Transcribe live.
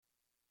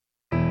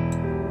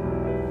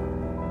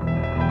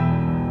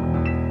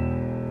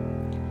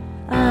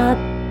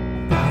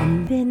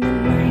in the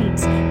night,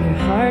 your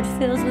heart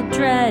fills with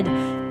dread.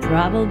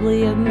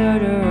 Probably a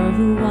murderer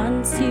who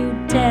wants you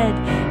dead.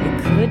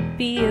 It could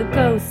be a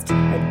ghost,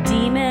 a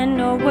demon,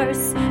 or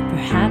worse.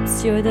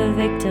 Perhaps you're the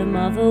victim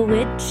of a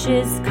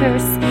witch's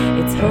curse.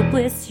 It's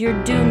hopeless,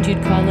 you're doomed.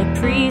 You'd call a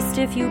priest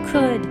if you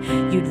could.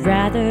 You'd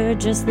rather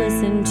just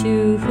listen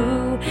to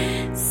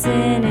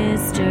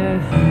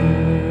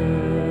Sinisterhood.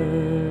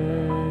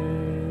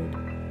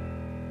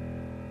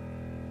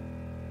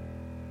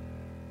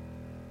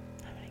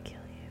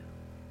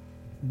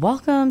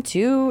 Welcome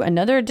to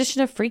another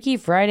edition of Freaky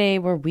Friday,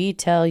 where we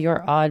tell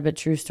your odd but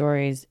true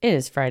stories. It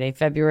is Friday,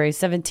 February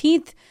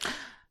 17th.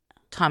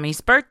 Tommy's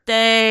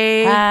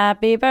birthday.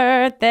 Happy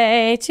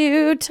birthday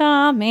to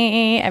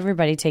Tommy.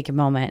 Everybody take a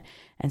moment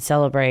and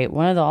celebrate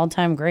one of the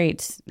all-time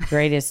greats.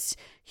 Greatest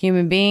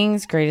human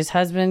beings, greatest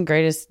husband,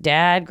 greatest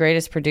dad,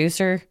 greatest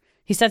producer.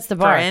 He sets the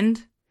bar.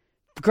 Friend.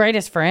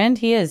 Greatest friend.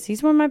 He is.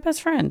 He's one of my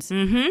best friends.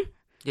 Mm-hmm.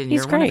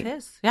 He's great. One of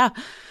his. Yeah.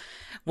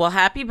 Well,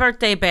 happy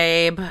birthday,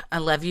 babe. I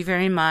love you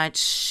very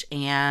much,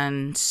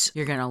 and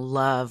you're going to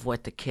love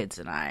what the kids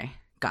and I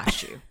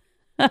got you.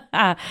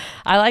 I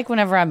like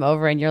whenever I'm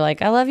over and you're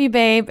like, I love you,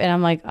 babe. And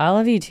I'm like, I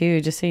love you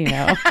too, just so you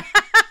know.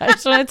 I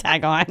just want to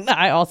tag on.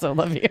 I also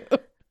love you.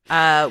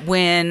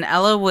 When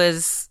Ella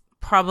was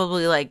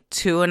probably like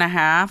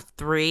 2.5,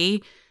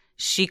 3,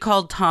 she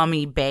called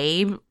Tommy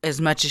babe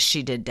as much as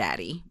she did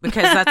daddy,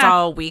 because that's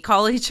all we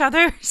call each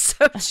other.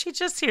 So she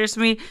just hears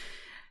me.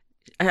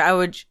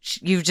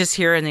 You just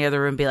hear in the other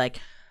room be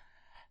like,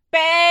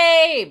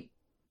 babe,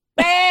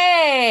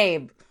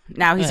 babe.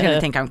 Now he's going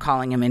to think I'm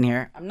calling him in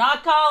here. I'm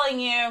not calling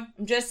you.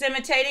 I'm just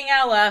imitating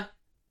Ella.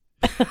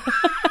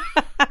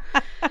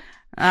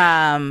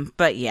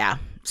 But yeah,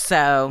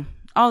 so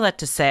all that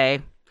to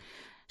say,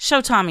 show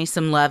Tommy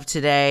some love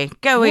today.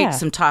 Go eat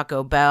some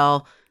Taco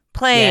Bell,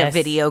 play a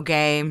video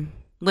game,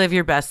 live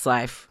your best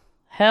life.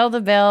 Held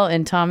the bell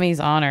in Tommy's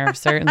honor,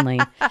 certainly.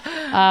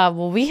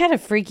 Well, we had a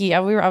freaky. I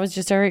was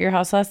just over at your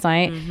house last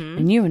night,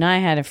 and you and I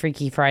had a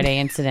Freaky Friday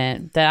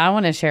incident that I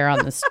want to share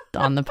on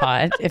the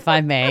pod, if I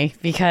may,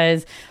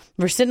 because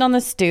we're sitting on the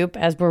stoop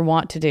as we're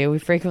wont to do. We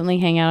frequently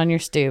hang out on your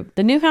stoop.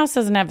 The new house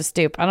doesn't have a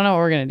stoop. I don't know what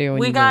we're gonna do.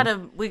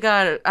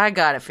 I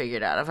got it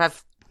figured out.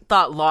 I've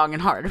thought long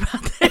and hard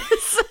about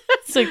this.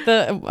 It's like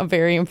a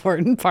very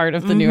important part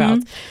of the new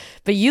house.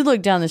 But you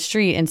looked down the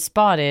street and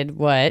spotted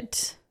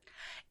what?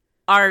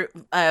 Our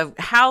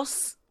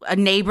house, a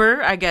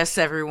neighbor, I guess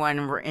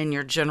everyone in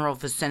your general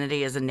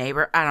vicinity is a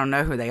neighbor. I don't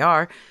know who they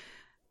are.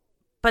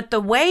 But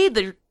the way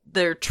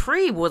their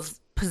tree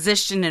was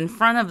positioned in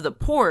front of the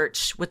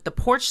porch with the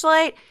porch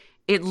light,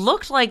 it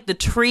looked like the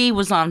tree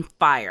was on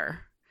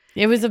fire.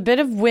 It was a bit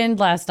of wind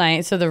last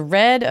night, so the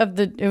red of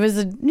it was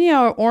a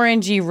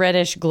orangey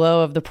reddish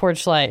glow of the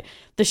porch light.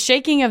 The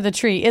shaking of the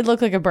tree, it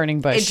looked like a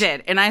burning bush. It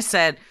did. And I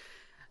said,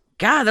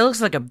 God, that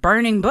looks like a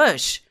burning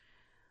bush.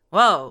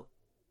 Whoa.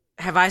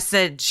 Have I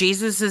said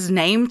Jesus'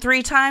 name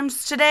 3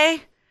 times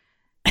today?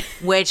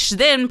 Which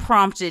then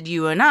prompted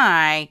you and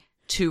I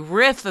to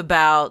riff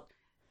about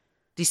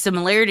the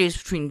similarities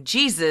between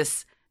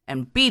Jesus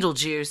and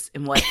Beetlejuice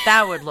and what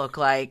that would look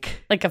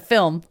like. Like a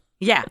film.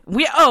 Yeah.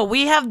 We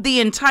have the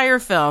entire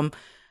film,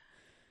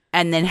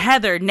 and then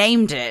Heather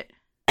named it.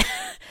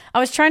 I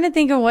was trying to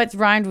think of what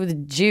rhymed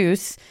with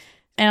juice,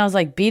 and I was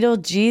like,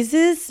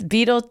 Beetlejuice?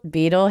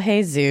 Beetle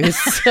Jesus.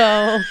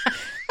 So...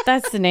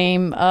 That's the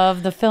name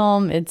of the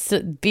film. It's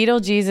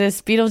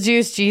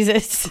Beetlejuice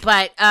Jesus.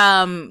 But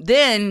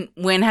then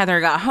when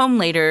Heather got home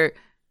later,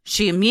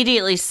 she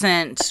immediately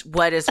sent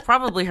what is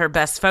probably her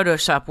best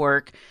Photoshop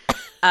work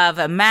of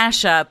a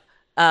mashup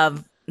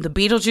of the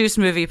Beetlejuice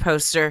movie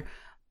poster,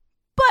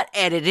 but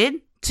edited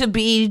to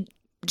be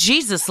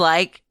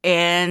Jesus-like.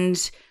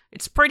 And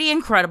it's pretty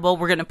incredible.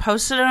 We're going to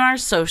post it on our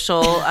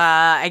social,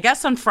 I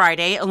guess on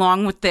Friday,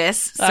 along with this,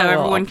 so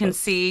everyone can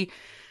see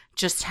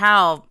just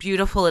how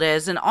beautiful it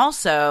is. And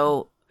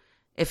also,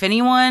 if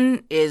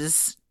anyone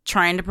is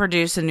trying to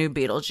produce a new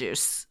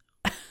Beetlejuice,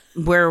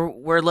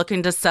 we're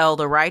looking to sell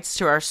the rights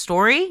to our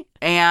story,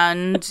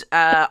 and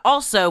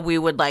also we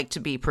would like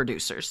to be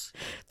producers.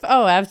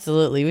 Oh,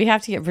 absolutely. We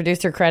have to get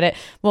producer credit.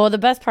 Well, the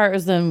best part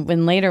was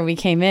when later we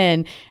came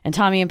in and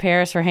Tommy and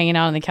Paris were hanging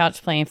out on the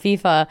couch playing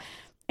FIFA,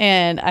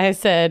 and I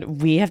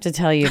said, we have to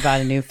tell you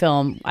about a new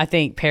film. I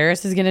think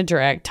Paris is going to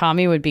direct.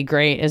 Tommy would be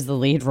great as the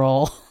lead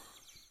role.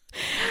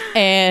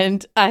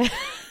 And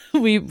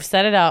we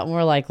set it out and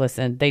we're like,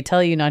 listen, they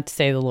tell you not to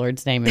say the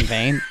Lord's name in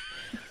vain,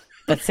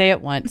 but say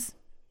it once,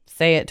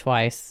 say it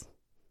twice,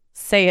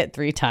 say it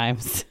 3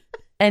 times,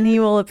 and he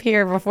will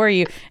appear before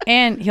you,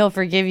 and he'll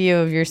forgive you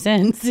of your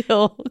sins.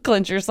 He'll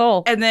cleanse your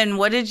soul. And then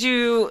what did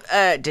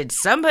did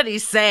somebody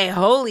say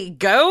Holy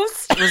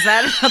Ghost? Was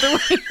that another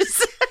way to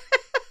say?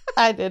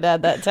 I did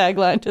add that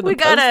tagline to the we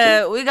got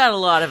a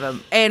lot of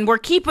them, and we're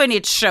keeping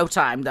it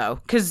Showtime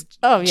though, because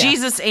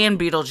Jesus and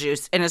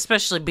Beetlejuice, and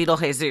especially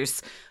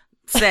Beetlejuice,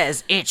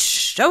 says it's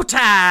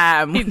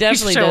Showtime. He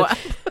definitely does.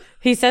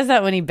 He says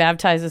that when he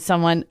baptizes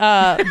someone.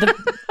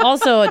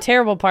 Also, a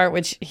terrible part,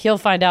 which he'll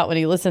find out when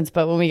he listens,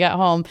 but when we got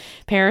home,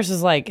 Paris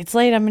was like, it's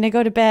late, I'm going to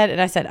go to bed.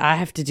 And I said, I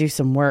have to do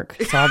some work,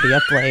 so I'll be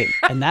up late.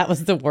 And that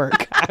was the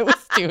work I was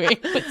doing.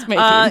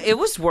 It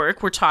was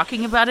work. We're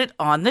talking about it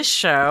on the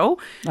show.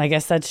 I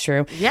guess that's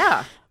true.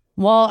 Yeah.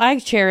 Well, I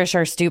cherish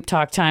our Stoop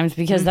Talk times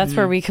because that's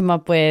where we come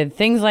up with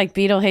things like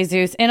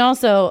Beetlejuice and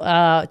also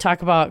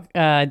talk about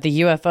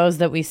the UFOs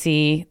that we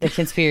see, the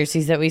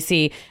conspiracies that we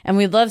see. And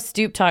we love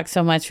Stoop Talk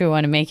so much, we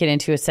want to make it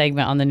into a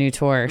segment on the new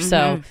tour.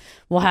 So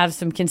we'll have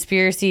some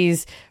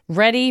conspiracies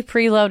ready,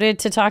 preloaded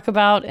to talk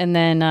about. And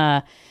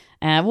then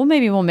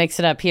maybe we'll mix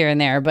it up here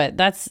and there. But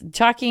that's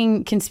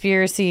talking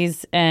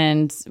conspiracies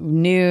and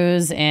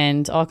news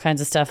and all kinds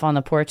of stuff on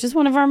the porch is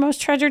one of our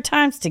most treasured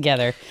times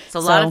together. It's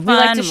a lot of fun. We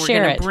like to We're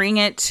share going to bring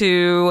it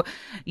to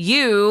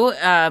you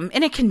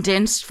in a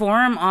condensed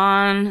form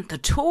on the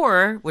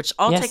tour, which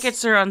all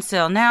tickets are on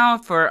sale now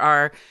for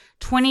our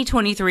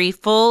 2023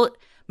 Full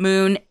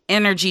Moon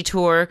Energy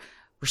Tour.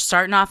 We're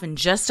starting off in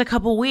just a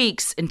couple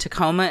weeks in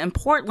Tacoma and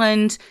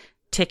Portland.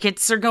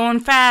 Tickets are going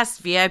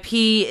fast. VIP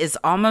is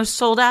almost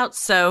sold out.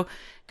 So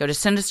go to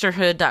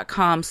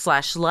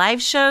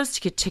sinisterhood.com/live shows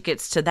to get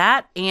tickets to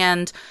that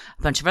and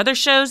a bunch of other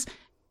shows.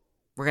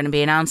 We're going to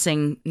be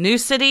announcing new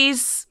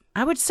cities,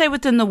 I would say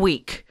within the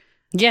week.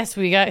 Yes,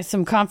 we got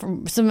some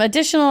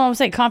additional, I would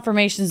say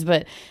confirmations,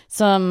 but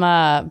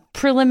some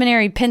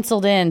preliminary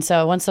penciled in.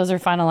 So once those are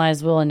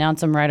finalized, we'll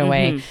announce them right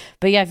away.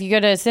 But yeah, if you go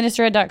to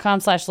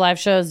sinisterhood.com/live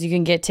shows, you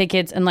can get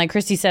tickets. And like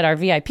Christy said, our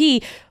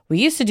VIP, we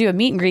used to do a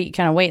meet and greet,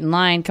 kind of wait in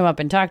line, come up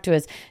and talk to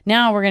us.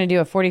 Now we're going to do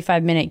a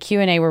 45-minute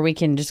Q&A where we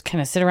can just kind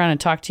of sit around and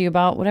talk to you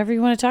about whatever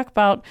you want to talk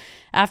about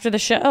after the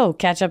show.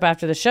 Catch up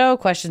after the show,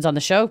 questions on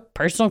the show,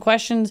 personal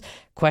questions,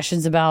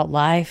 questions about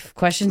life,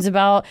 questions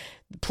about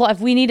if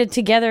we needed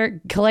together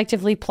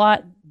collectively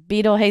plot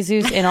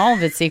Beetlejuice in all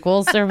of its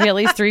sequels. There'll be at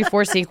least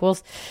 3-4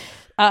 sequels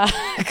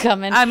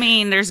coming. I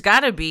mean, there's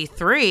got to be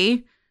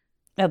 3.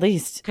 At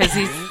least. Because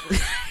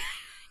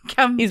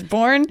he's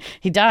born,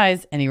 he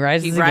dies, and he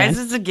rises again. He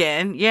rises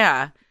again,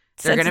 yeah.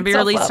 They're going to be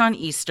released on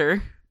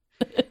Easter.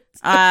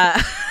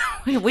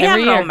 We have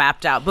it all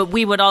mapped out, but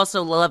we would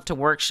also love to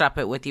workshop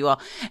it with you all.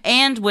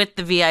 And with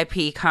the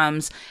VIP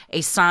comes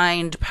a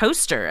signed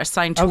poster, a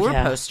signed tour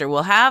poster.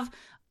 We'll have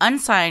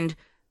unsigned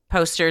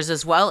posters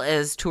as well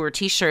as tour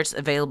t-shirts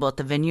available at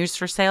the venues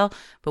for sale.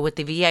 But with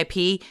the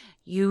VIP,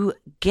 you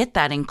get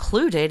that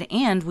included,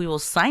 and we will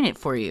sign it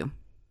for you.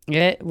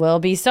 It will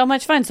be so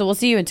much fun. So we'll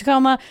see you in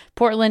Tacoma,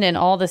 Portland, and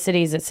all the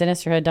cities at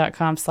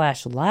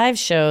sinisterhood.com/live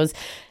shows.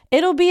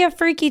 It'll be a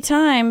freaky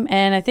time.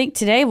 And I think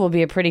today will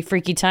be a pretty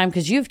freaky time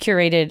because you've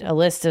curated a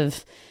list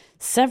of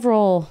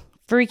several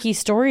freaky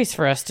stories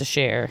for us to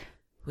share.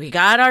 We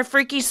got our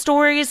freaky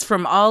stories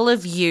from all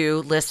of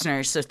you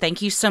listeners. So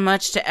thank you so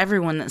much to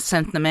everyone that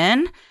sent them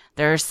in.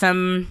 There are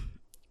some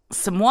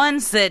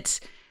ones that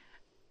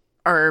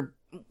are,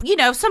 you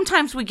know,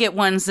 sometimes we get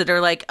ones that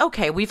are like,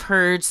 okay, we've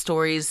heard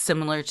stories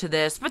similar to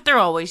this, but they're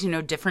always, you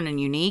know, different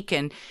and unique.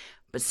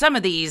 But some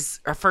of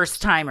these are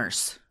first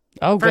timers.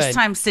 Oh, good. First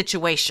time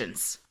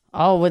situations.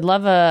 Oh, would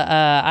love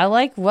I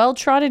like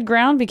well-trodden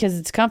ground because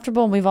it's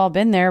comfortable and we've all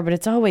been there, but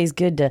it's always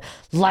good to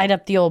light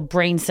up the old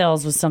brain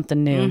cells with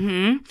something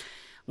new.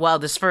 Well,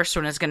 this first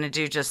one is going to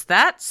do just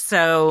that.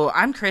 So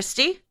I'm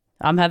Christy.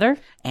 I'm Heather.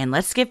 And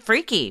let's get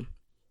freaky.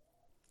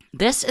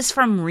 This is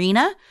from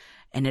Rena,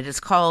 and it is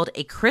called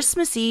A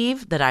Christmas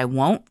Eve That I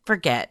Won't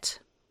Forget.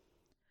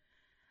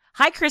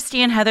 Hi,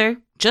 Christy and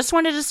Heather. Just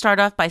wanted to start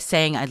off by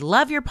saying I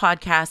love your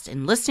podcast,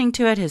 and listening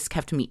to it has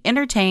kept me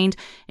entertained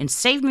and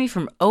saved me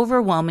from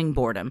overwhelming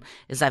boredom,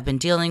 as I've been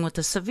dealing with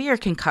a severe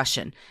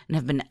concussion and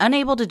have been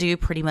unable to do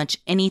pretty much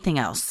anything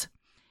else.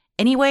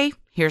 Anyway,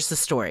 here's the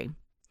story.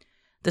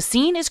 The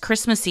scene is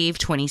Christmas Eve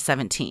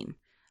 2017.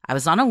 I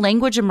was on a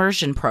language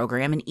immersion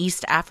program in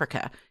East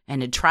Africa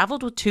and had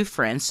traveled with 2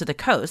 friends to the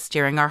coast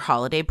during our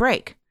holiday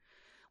break.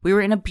 We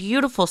were in a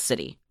beautiful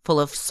city, full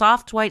of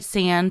soft white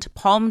sand,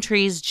 palm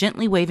trees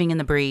gently waving in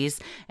the breeze,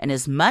 and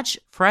as much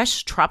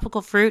fresh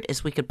tropical fruit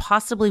as we could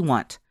possibly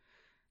want.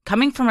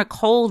 Coming from a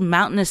cold,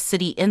 mountainous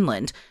city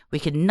inland, we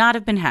could not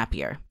have been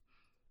happier.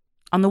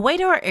 On the way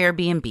to our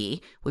Airbnb,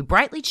 we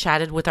brightly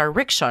chatted with our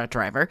rickshaw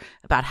driver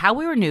about how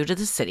we were new to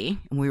the city,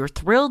 and we were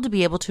thrilled to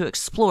be able to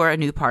explore a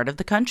new part of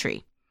the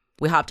country.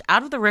 We hopped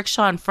out of the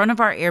rickshaw in front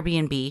of our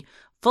Airbnb,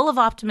 full of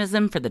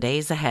optimism for the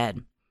days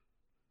ahead.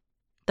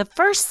 The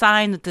first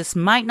sign that this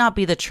might not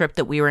be the trip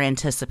that we were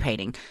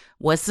anticipating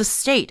was the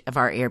state of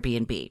our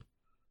Airbnb.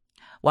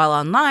 While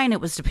online it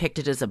was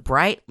depicted as a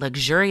bright,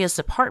 luxurious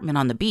apartment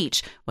on the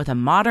beach with a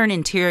modern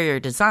interior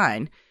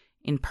design,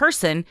 in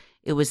person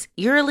it was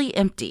eerily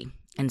empty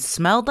and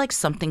smelled like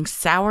something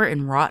sour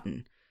and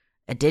rotten.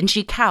 A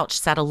dingy couch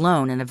sat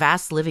alone in a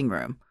vast living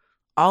room.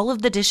 All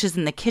of the dishes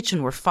in the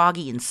kitchen were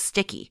foggy and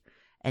sticky,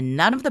 and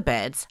none of the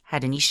beds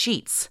had any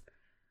sheets.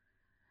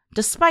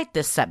 Despite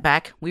this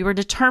setback, we were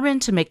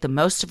determined to make the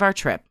most of our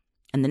trip,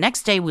 and the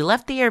next day we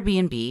left the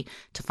Airbnb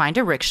to find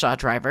a rickshaw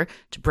driver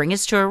to bring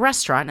us to a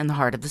restaurant in the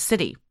heart of the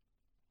city.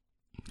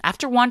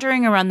 After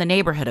wandering around the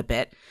neighborhood a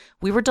bit,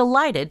 we were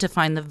delighted to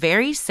find the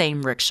very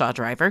same rickshaw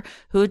driver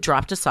who had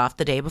dropped us off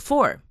the day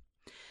before.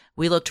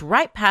 We looked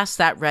right past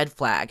that red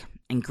flag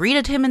and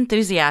greeted him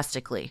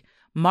enthusiastically,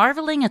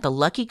 marveling at the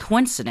lucky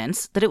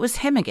coincidence that it was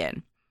him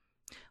again.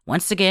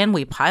 Once again,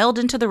 we piled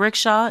into the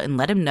rickshaw and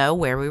let him know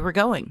where we were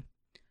going.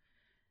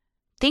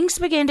 Things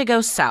began to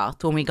go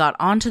south when we got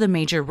onto the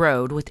major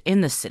road within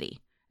the city,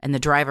 and the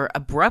driver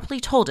abruptly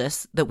told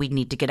us that we'd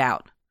need to get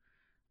out.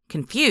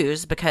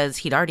 Confused because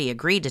he'd already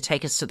agreed to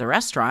take us to the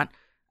restaurant,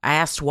 I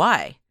asked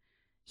why.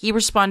 He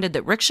responded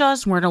that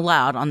rickshaws weren't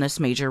allowed on this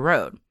major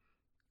road.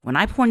 When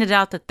I pointed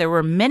out that there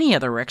were many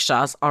other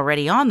rickshaws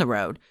already on the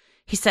road,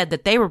 he said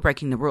that they were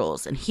breaking the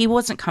rules and he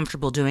wasn't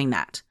comfortable doing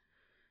that.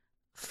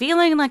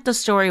 Feeling like the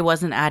story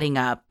wasn't adding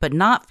up, but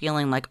not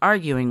feeling like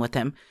arguing with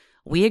him,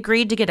 we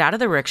agreed to get out of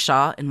the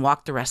rickshaw and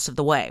walk the rest of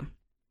the way.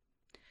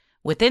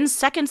 Within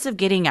seconds of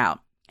getting out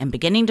and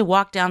beginning to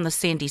walk down the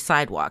sandy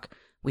sidewalk,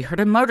 we heard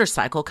a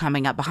motorcycle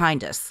coming up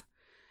behind us.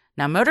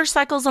 Now,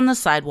 motorcycles on the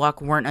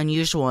sidewalk weren't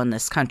unusual in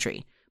this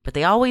country, but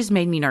they always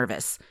made me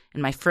nervous,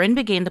 and my friend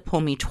began to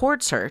pull me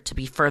towards her to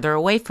be further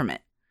away from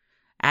it.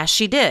 As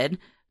she did,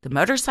 the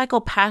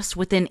motorcycle passed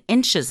within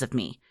inches of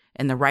me,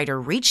 and the rider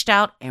reached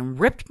out and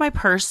ripped my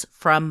purse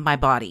from my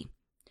body.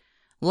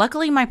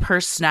 Luckily, my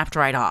purse snapped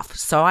right off,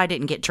 so I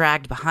didn't get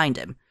dragged behind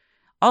him.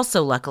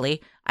 Also,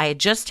 luckily, I had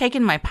just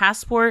taken my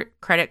passport,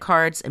 credit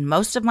cards, and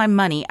most of my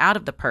money out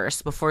of the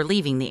purse before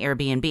leaving the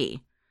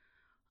Airbnb.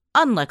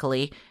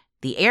 Unluckily,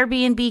 the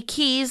Airbnb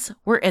keys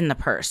were in the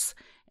purse,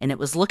 and it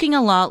was looking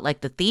a lot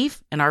like the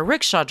thief and our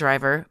rickshaw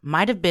driver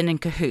might have been in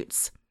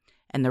cahoots,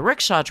 and the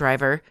rickshaw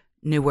driver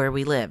knew where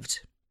we lived.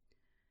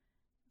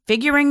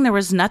 Figuring there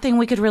was nothing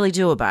we could really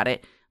do about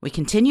it, we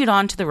continued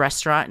on to the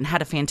restaurant and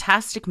had a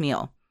fantastic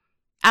meal.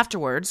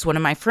 Afterwards, one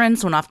of my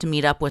friends went off to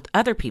meet up with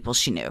other people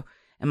she knew,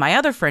 and my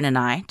other friend and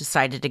I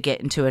decided to get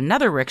into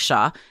another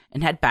rickshaw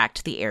and head back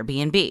to the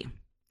Airbnb.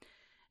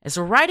 As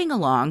we're riding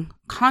along,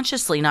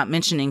 consciously not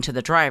mentioning to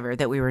the driver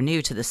that we were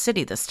new to the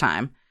city this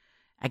time,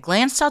 I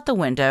glanced out the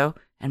window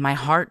and my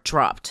heart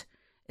dropped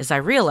as I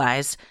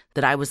realized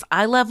that I was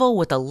eye level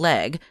with a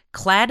leg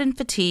clad in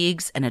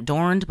fatigues and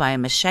adorned by a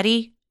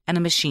machete and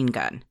a machine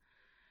gun.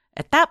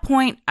 At that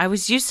point, I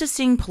was used to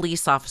seeing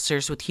police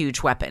officers with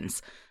huge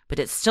weapons, but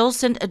it still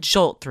sent a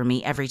jolt through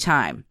me every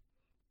time.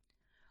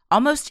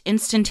 Almost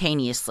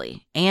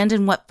instantaneously, and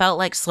in what felt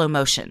like slow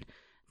motion,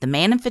 the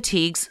man in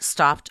fatigues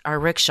stopped our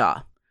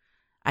rickshaw.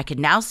 I could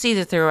now see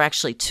that there were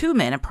actually two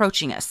men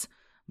approaching us,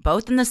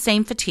 both in the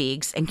same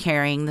fatigues and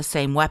carrying the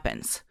same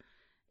weapons.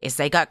 As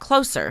they got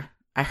closer,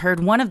 I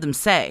heard one of them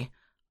say,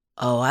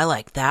 "Oh, I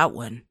like that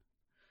one."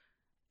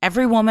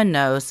 Every woman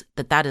knows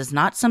that that is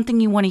not something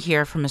you want to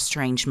hear from a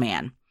strange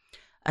man,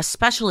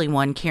 especially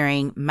one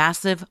carrying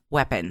massive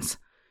weapons.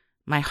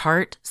 My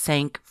heart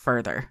sank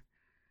further.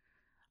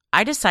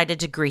 I decided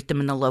to greet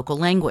them in the local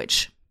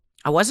language.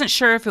 I wasn't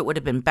sure if it would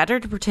have been better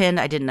to pretend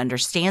I didn't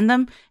understand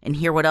them and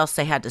hear what else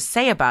they had to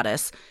say about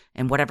us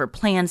and whatever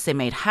plans they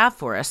might have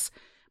for us,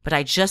 but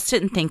I just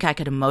didn't think I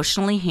could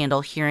emotionally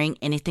handle hearing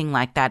anything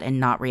like that and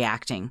not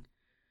reacting.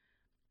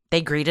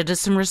 They greeted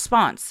us in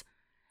response,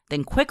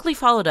 then quickly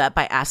followed up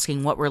by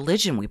asking what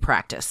religion we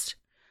practiced.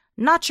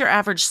 Not your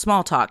average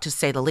small talk, to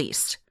say the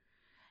least.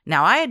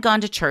 Now, I had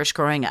gone to church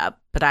growing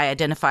up, but I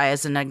identify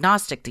as an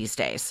agnostic these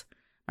days.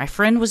 My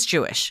friend was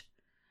Jewish.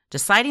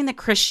 Deciding that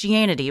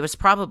Christianity was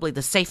probably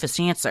the safest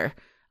answer,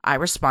 I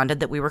responded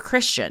that we were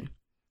Christian.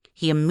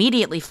 He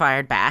immediately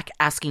fired back,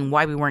 asking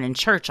why we weren't in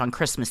church on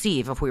Christmas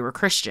Eve if we were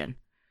Christian.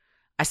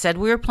 I said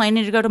we were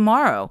planning to go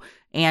tomorrow,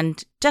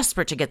 and,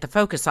 desperate to get the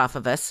focus off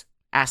of us,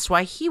 asked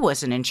why he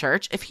wasn't in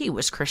church if he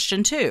was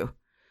Christian too.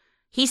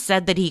 He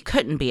said that he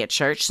couldn't be at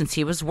church since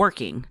he was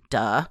working.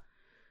 Duh.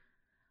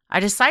 I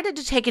decided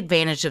to take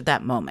advantage of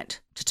that moment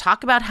to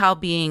talk about how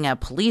being a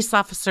police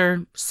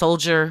officer,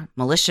 soldier,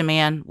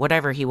 militiaman,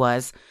 whatever he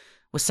was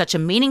such a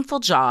meaningful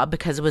job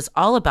because it was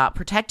all about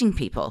protecting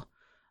people.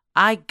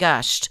 I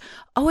gushed,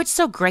 "Oh, it's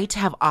so great to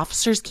have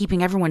officers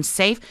keeping everyone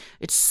safe.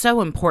 It's so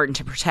important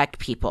to protect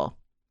people."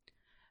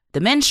 The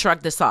men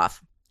shrugged this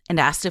off and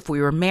asked if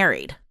we were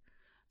married.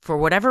 For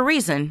whatever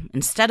reason,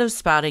 instead of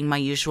spouting my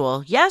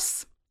usual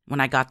yes when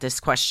I got this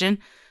question,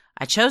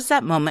 I chose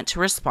that moment to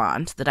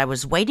respond that I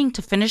was waiting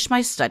to finish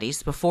my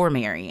studies before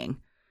marrying.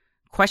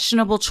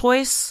 Questionable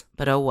choice,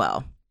 but oh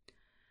well.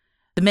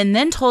 The men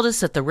then told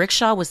us that the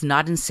rickshaw was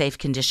not in safe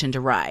condition to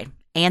ride,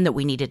 and that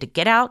we needed to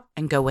get out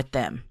and go with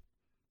them.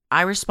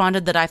 I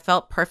responded that I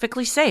felt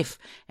perfectly safe,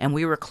 and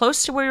we were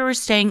close to where we were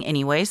staying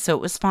anyway, so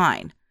it was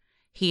fine.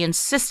 He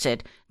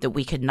insisted that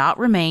we could not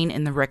remain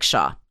in the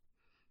rickshaw.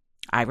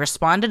 I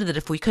responded that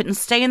if we couldn't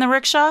stay in the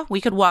rickshaw, we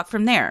could walk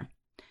from there.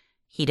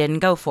 He didn't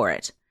go for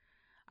it.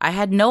 I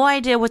had no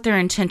idea what their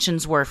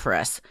intentions were for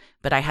us,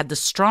 but I had the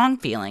strong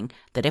feeling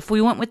that if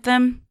we went with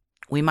them,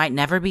 we might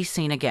never be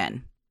seen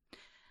again.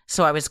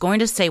 So I was going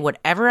to say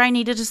whatever I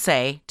needed to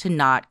say to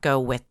not go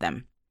with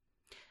them.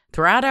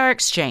 Throughout our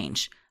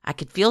exchange, I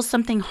could feel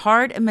something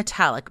hard and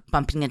metallic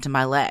bumping into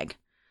my leg.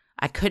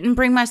 I couldn't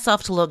bring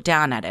myself to look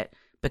down at it,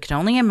 but could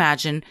only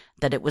imagine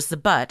that it was the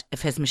butt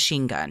of his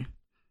machine gun.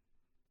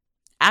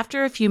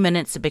 After a few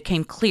minutes, it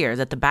became clear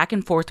that the back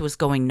and forth was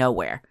going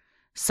nowhere,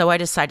 so I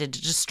decided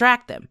to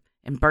distract them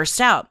and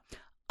burst out,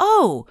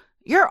 "Oh,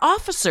 you're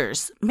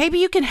officers. Maybe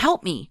you can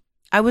help me.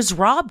 I was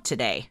robbed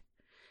today,"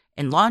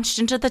 and launched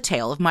into the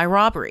tale of my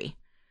robbery.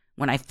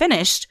 When I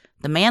finished,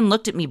 the man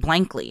looked at me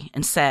blankly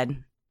and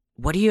said,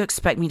 "What do you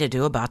expect me to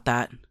do about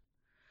that?"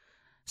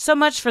 So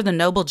much for the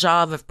noble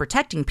job of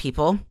protecting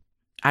people.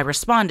 I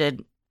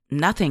responded,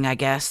 "Nothing, I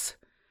guess."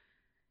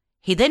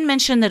 He then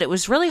mentioned that it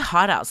was really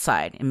hot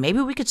outside and maybe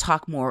we could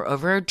talk more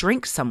over a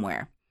drink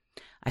somewhere.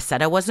 I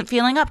said I wasn't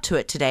feeling up to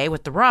it today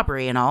with the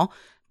robbery and all,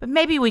 but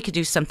maybe we could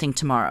do something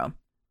tomorrow.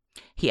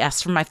 He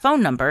asked for my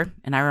phone number,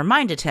 and I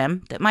reminded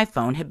him that my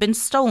phone had been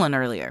stolen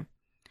earlier.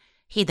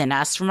 He then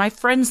asked for my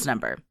friend's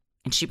number,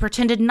 and she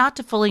pretended not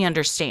to fully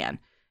understand,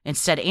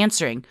 instead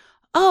answering,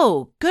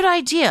 "Oh, good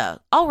idea.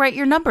 I'll write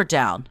your number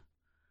down."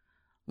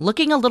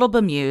 Looking a little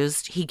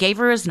bemused, he gave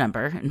her his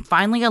number and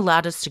finally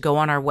allowed us to go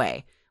on our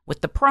way,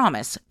 with the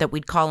promise that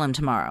we'd call him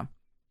tomorrow.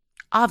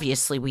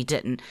 Obviously, we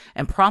didn't,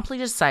 and promptly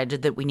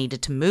decided that we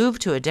needed to move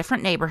to a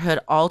different neighborhood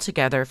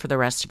altogether for the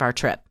rest of our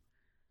trip.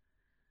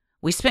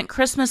 We spent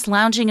Christmas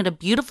lounging at a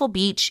beautiful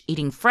beach,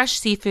 eating fresh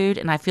seafood,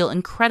 and I feel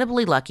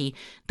incredibly lucky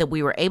that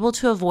we were able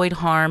to avoid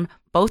harm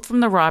both from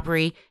the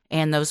robbery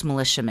and those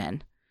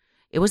militiamen.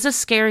 It was a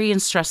scary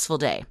and stressful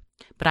day,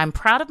 but I'm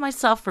proud of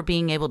myself for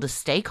being able to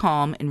stay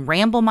calm and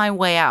ramble my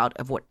way out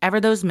of whatever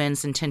those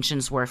men's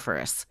intentions were for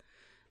us.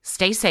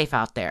 Stay safe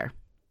out there.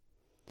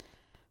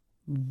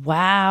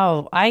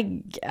 Wow.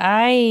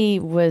 I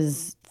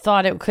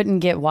thought it couldn't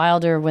get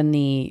wilder when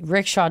the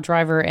rickshaw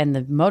driver and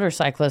the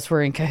motorcyclist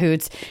were in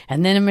cahoots,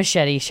 and then a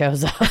machete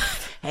shows up.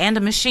 And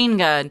a machine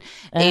gun.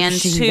 And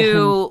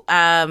two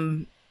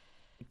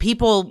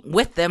people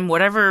with them,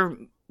 whatever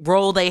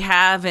role they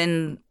have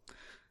in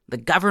the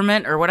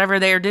government or whatever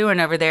they're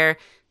doing over there,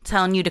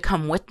 telling you to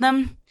come with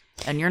them,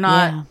 and you're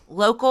not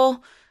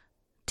local.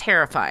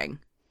 Terrifying.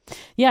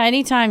 Yeah,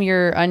 anytime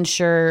you're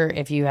unsure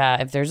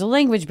if there's a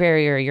language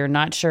barrier, you're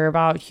not sure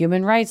about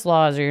human rights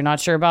laws, or you're not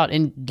sure about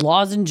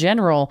laws in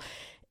general,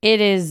 it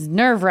is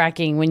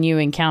nerve-wracking when you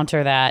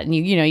encounter that. And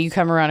you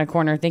come around a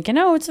corner thinking,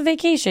 "Oh, it's a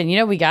vacation.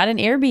 We got an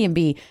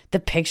Airbnb. The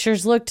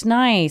pictures looked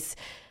nice."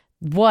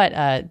 What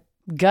a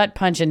gut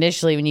punch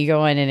initially when you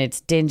go in and it's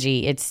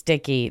dingy, it's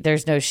sticky,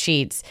 there's no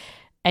sheets.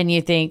 And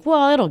you think,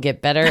 well, it'll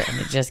get better, and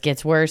it just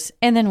gets worse,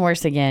 and then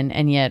worse again,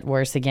 and yet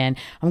worse again.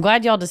 I'm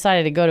glad y'all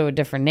decided to go to a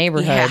different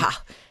neighborhood. Yeah.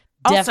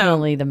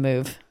 Definitely Also, the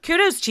move.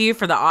 Kudos to you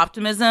for the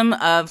optimism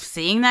of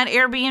seeing that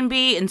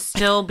Airbnb and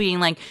still being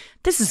like,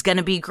 this is going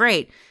to be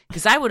great.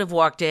 Because I would have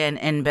walked in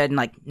and been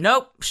like,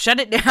 nope, shut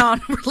it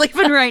down. We're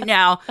leaving right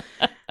now.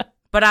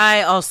 But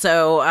I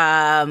also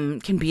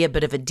can be a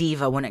bit of a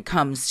diva when it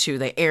comes to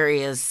the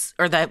areas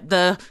or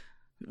the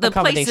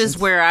places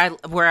where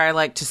I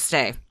like to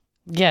stay.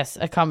 Yes,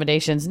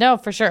 accommodations. No,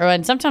 for sure.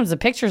 And sometimes the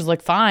pictures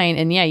look fine,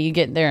 and you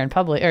get there in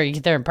public, or you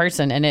get there in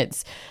person, and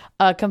it's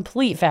a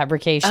complete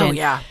fabrication. Oh,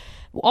 yeah.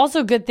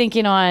 Also, good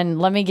thinking on,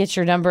 let me get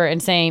your number,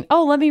 and saying,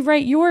 oh, let me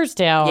write yours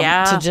down,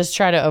 to just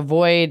try to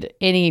avoid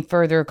any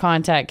further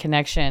contact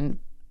connection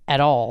at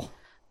all.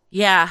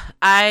 Yeah,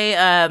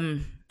 I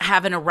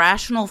have an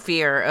irrational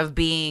fear of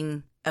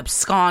being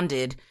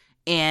absconded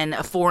in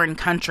a foreign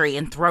country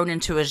and thrown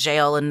into a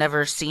jail and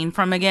never seen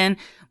from again,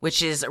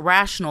 which is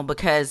irrational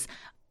because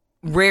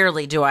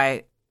rarely do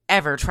I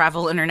ever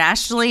travel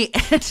internationally,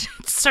 and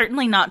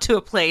certainly not to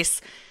a place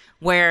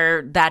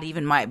where that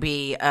even might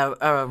be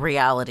a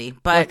reality.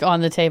 But like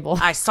on the table.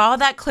 I saw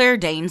that Claire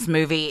Danes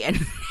movie, and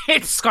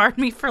it scarred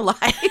me for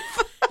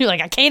life. You're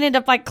like, I can't end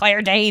up like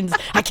Claire Danes.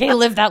 I can't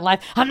live that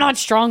life. I'm not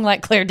strong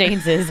like Claire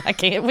Danes is. I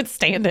can't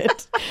withstand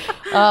it.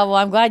 Well,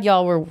 I'm glad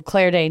y'all were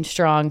Claire Danes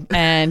strong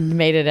and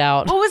made it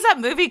out. What was that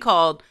movie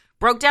called?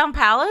 Broke Down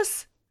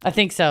Palace? I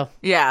think so.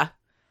 Yeah.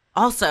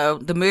 Also,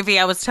 the movie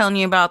I was telling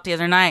you about the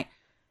other night,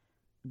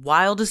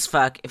 wild as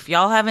fuck. If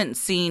y'all haven't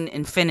seen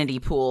Infinity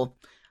Pool,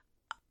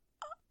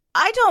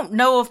 I don't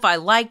know if I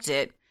liked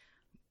it,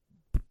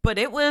 but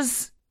it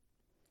was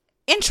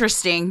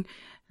interesting,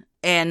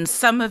 and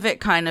some of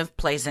it kind of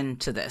plays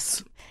into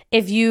this.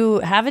 If you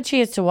have a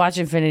chance to watch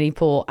Infinity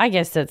Pool, I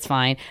guess that's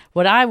fine.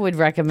 What I would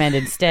recommend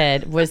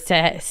instead was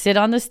to sit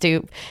on the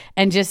stoop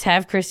and just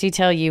have Christy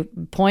tell you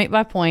point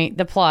by point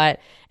the plot,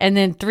 and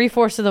then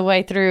 3/4 of the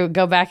way through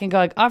go back and go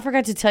like, oh, I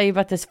forgot to tell you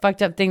about this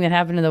fucked up thing that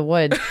happened in the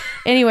woods.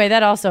 Anyway,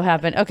 that also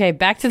happened. Okay,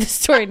 back to the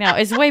story now.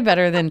 It's way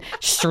better than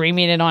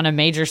streaming it on a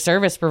major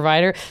service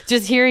provider.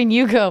 Just hearing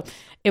you go,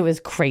 it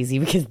was crazy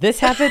because this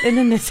happened and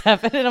then this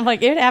happened. And I'm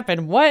like, it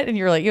happened. What? And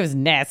you're like, it was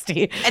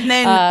nasty. And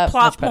then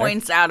plot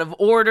points out of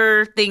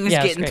order, things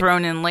getting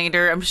thrown in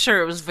later. I'm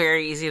sure it was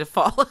very easy to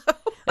follow.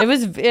 It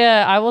was,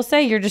 I will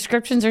say your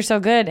descriptions are so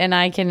good. And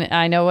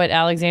I know what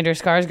Alexander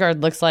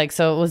Skarsgård looks like.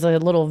 So it was a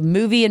little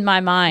movie in my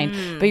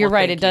mind. But you're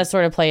right. It does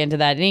sort of play into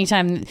that.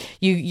 Anytime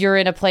you're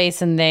in a place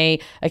and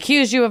they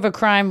accuse you of a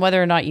crime, whether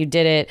or not you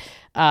did it,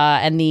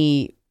 and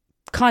the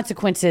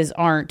consequences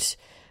aren't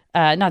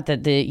not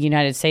that the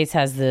United States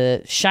has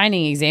the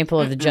shining example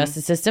of the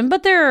justice system,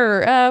 but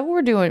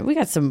we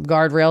got some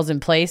guardrails in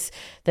place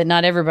that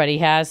not everybody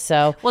has.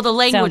 So, well, the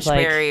language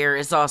barrier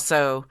is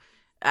also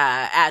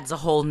adds a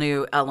whole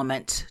new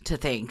element to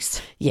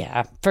things.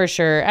 Yeah, for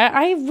sure.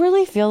 I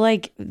really feel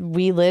like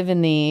we live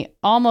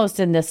almost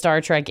in the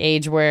Star Trek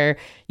age where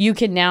you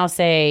can now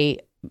say,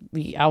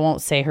 I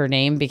won't say her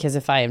name because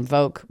if I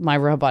invoke my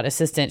robot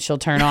assistant, she'll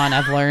turn on.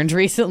 I've learned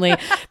recently.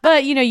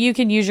 But, you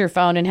can use your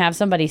phone and have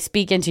somebody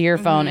speak into your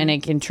phone and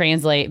it can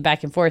translate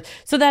back and forth.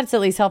 So that's at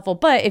least helpful.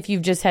 But if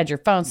you've just had your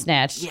phone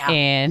snatched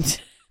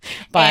and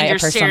you're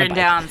staring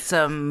down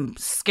some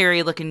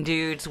scary looking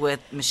dudes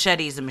with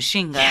machetes and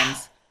machine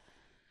guns.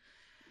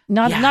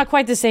 Not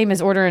quite the same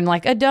as ordering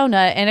like a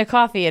donut and a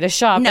coffee at a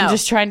shop. No. I'm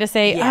just trying to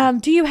say,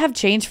 do you have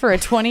change for a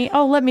 20?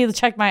 Oh, let me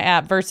check my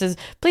app versus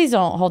please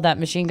don't hold that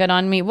machine gun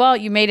on me. Well,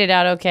 you made it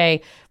out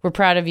okay. We're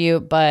proud of you,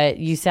 but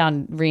you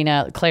sound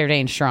Claire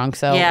Danes strong.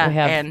 So we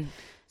have and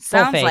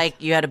sounds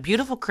like you had a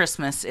beautiful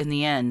Christmas in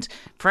the end.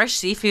 Fresh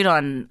seafood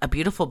on a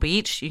beautiful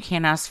beach. You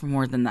can't ask for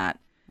more than that.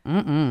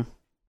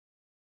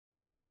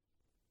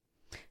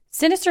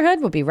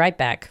 Sinisterhood will be right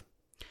back.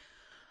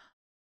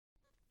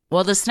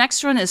 Well, this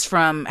next one is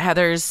from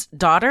Heather's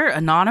daughter,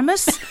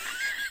 Anonymous.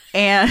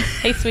 And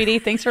hey, sweetie,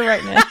 thanks for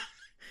writing it.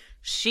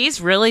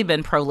 She's really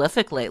been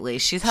prolific lately.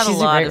 She's had a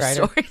lot of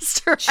stories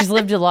to write. She's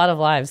lived a lot of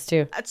lives,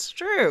 too. That's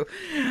true.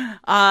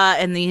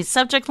 And the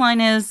subject line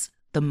is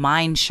The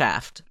Mine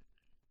Shaft.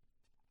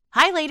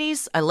 Hi,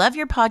 ladies. I love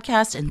your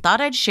podcast and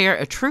thought I'd share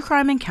a true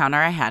crime encounter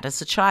I had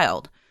as a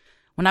child.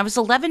 When I was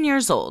 11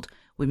 years old,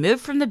 we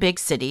moved from the big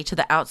city to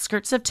the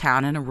outskirts of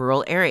town in a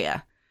rural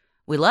area.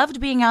 We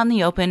loved being out in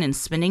the open and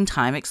spending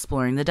time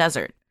exploring the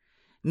desert.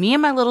 Me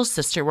and my little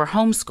sister were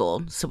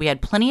homeschooled, so we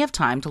had plenty of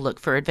time to look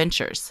for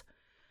adventures.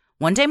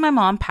 One day my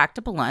mom packed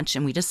up a lunch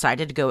and we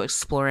decided to go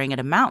exploring at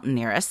a mountain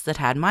near us that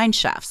had mine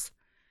shafts.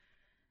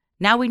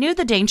 Now we knew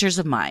the dangers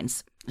of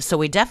mines, so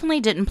we definitely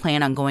didn't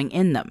plan on going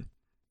in them.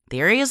 The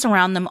areas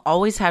around them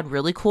always had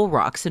really cool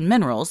rocks and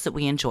minerals that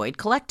we enjoyed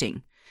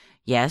collecting.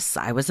 Yes,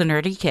 I was a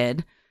nerdy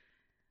kid.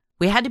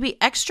 We had to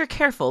be extra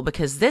careful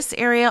because this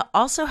area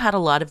also had a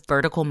lot of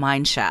vertical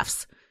mine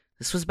shafts.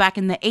 This was back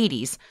in the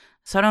 80s,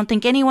 so I don't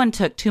think anyone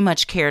took too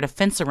much care to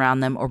fence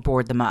around them or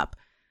board them up.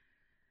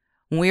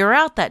 When we were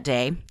out that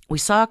day, we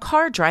saw a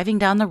car driving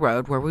down the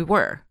road where we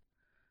were.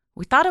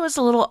 We thought it was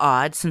a little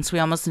odd since we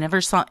almost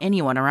never saw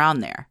anyone around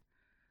there.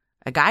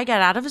 A guy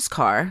got out of his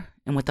car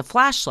and with a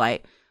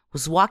flashlight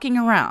was walking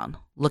around,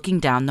 looking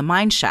down the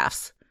mine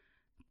shafts.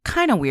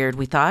 Kind of weird,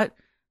 we thought,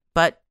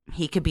 but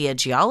he could be a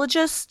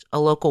geologist, a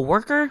local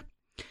worker.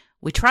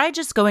 We tried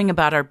just going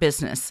about our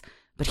business,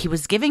 but he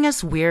was giving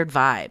us weird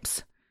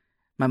vibes.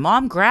 My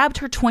mom grabbed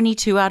her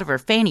 .22 out of her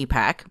fanny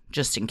pack,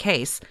 just in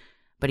case,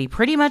 but he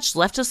pretty much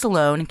left us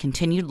alone and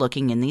continued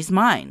looking in these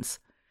mines.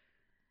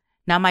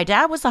 Now, my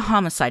dad was a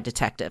homicide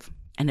detective,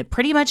 and had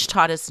pretty much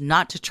taught us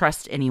not to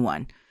trust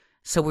anyone,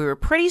 so we were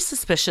pretty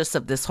suspicious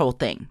of this whole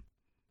thing.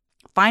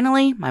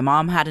 Finally, my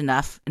mom had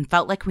enough and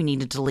felt like we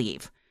needed to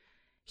leave.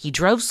 He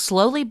drove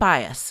slowly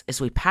by us as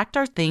we packed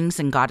our things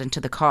and got into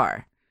the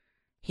car.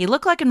 He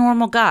looked like a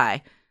normal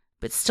guy,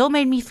 but still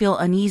made me feel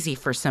uneasy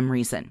for some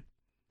reason.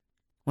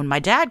 When my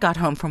dad got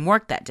home from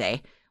work that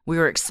day, we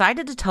were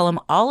excited to tell him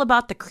all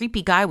about the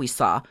creepy guy we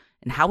saw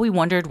and how we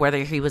wondered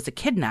whether he was a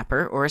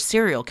kidnapper or a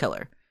serial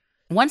killer.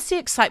 Once the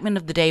excitement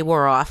of the day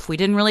wore off, we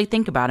didn't really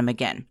think about him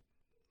again.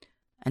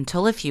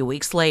 Until a few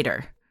weeks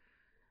later.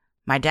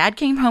 My dad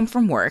came home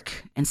from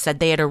work and said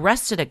they had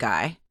arrested a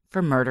guy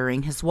for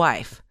murdering his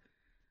wife.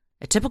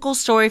 A typical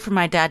story for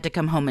my dad to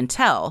come home and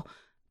tell,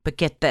 but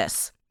get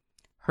this.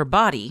 Her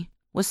body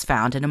was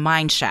found in a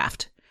mine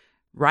shaft,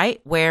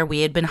 right where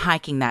we had been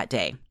hiking that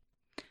day.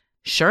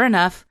 Sure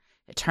enough,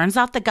 it turns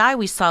out the guy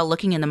we saw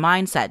looking in the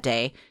mines that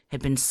day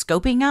had been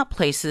scoping out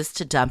places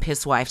to dump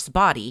his wife's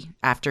body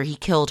after he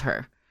killed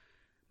her.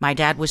 My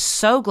dad was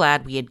so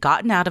glad we had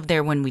gotten out of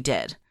there when we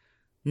did.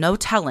 No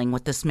telling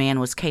what this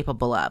man was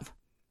capable of.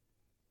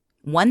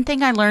 One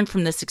thing I learned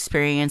from this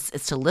experience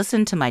is to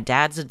listen to my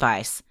dad's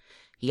advice.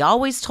 He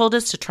always told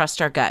us to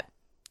trust our gut.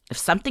 If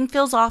something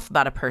feels off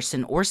about a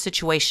person or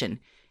situation,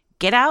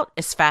 get out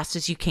as fast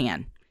as you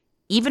can,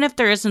 even if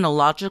there isn't a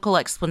logical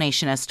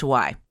explanation as to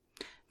why.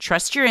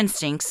 Trust your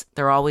instincts,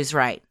 they're always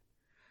right.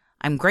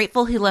 I'm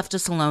grateful he left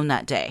us alone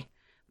that day,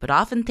 but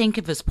often think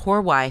of his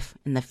poor wife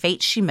and the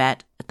fate she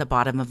met at the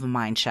bottom of a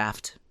mine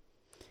shaft.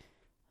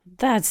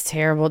 That's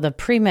terrible. The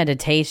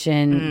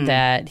premeditation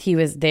that he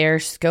was there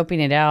scoping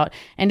it out,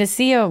 and to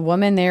see a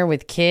woman there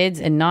with kids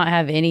and not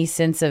have any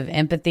sense of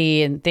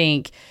empathy and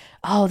think,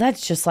 oh,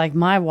 that's just like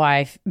my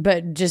wife,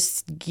 but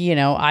just,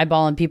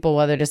 eyeballing people,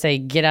 whether to say,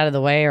 get out of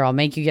the way or I'll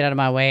make you get out of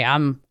my way.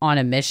 I'm on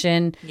a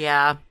mission.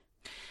 Yeah.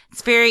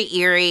 It's very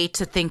eerie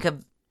to think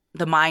of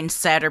the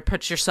mindset or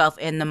put yourself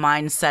in the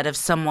mindset of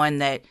someone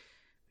that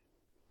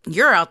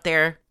you're out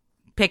there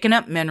picking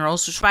up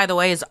minerals, which, by the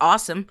way, is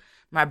awesome.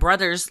 My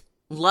brothers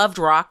loved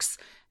rocks.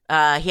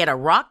 He had a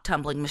rock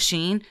tumbling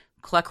machine,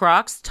 collect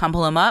rocks,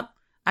 tumble them up.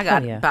 I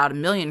got Hell yeah. about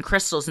 1 million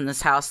crystals in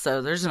this house,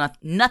 so there's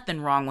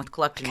nothing wrong with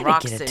collecting gotta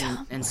rocks get a and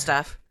tumbler.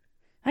 stuff.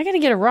 I got to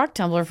get a rock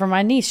tumbler for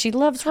my niece. She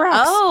loves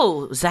rocks.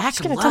 Oh, Zach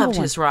Just get a tumble loved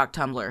one. his rock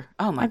tumbler.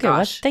 Oh my Okay, well,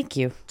 gosh. thank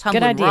you.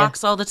 Tumbling Good idea.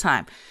 rocks all the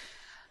time.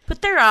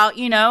 But they're out,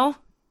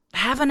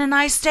 having a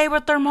nice day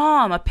with their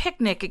mom, a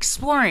picnic,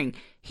 exploring.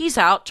 He's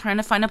out trying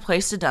to find a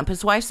place to dump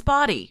his wife's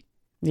body.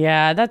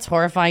 Yeah, that's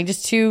horrifying.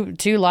 Just two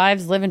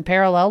lives living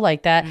parallel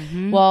like that.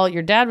 Well,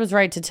 your dad was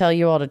right to tell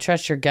you all to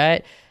trust your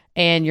gut.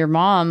 And your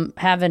mom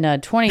having a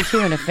 22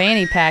 in a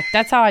fanny pack.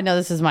 That's how I know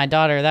this is my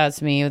daughter. That's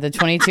me with a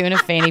 22 in a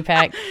fanny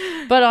pack.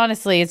 But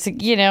honestly, it's,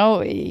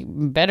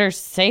 better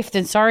safe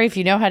than sorry if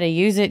you know how to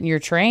use it and you're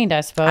trained,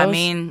 I suppose. I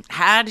mean,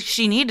 had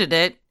she needed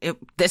it,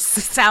 this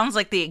sounds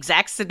like the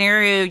exact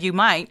scenario you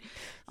might.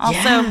 Also,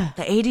 Yeah.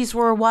 the 80s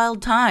were a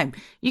wild time.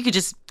 You could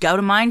just go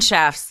to mine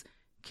shafts,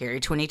 carry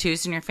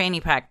 22s in your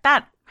fanny pack.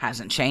 That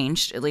hasn't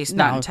changed, at least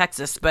not No. in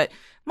Texas. But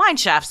mine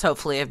shafts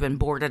hopefully have been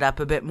boarded up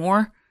a bit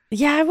more.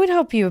 Yeah, I would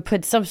hope you would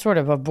put some sort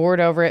of a board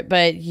over it.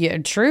 But yeah,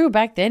 true,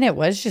 back then it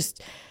was just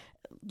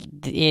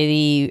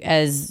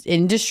as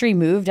industry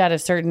moved out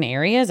of certain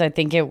areas, I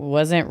think it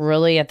wasn't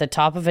really at the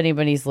top of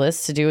anybody's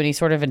list to do any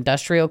sort of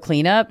industrial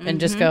cleanup and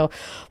just go,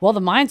 well, the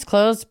mine's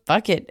closed,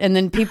 fuck it. And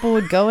then people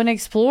would go and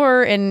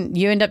explore, and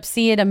you end up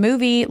seeing a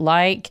movie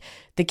like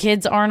The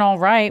Kids Aren't All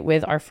Right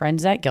with our friend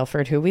Zach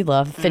Gelford, who we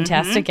love.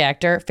 Fantastic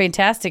actor.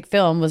 Fantastic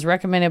film. Was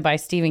recommended by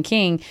Stephen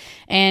King.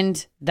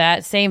 And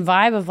that same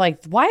vibe of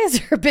like, why is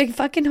there a big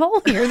fucking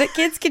hole here that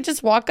kids can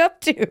just walk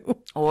up to?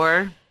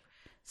 Or,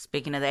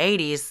 speaking of the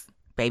 80s,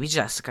 Baby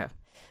Jessica.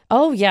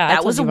 Oh, yeah. I That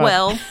told was you a about-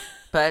 well,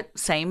 but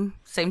same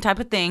type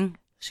of thing.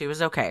 She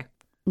was okay.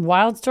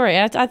 Wild story.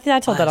 I think I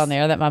told that Was. on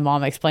there that my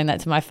mom explained that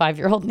to my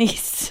 5-year-old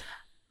niece.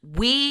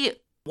 We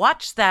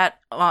watched that,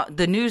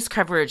 the news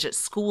coverage at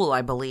school,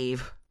 I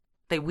believe.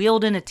 They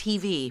wheeled in a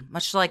TV,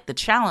 much like the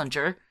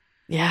Challenger.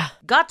 Yeah.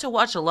 Got to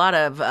watch a lot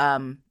of,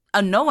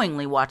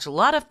 unknowingly watch a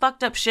lot of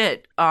fucked up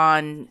shit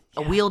on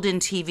a wheeled in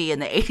TV in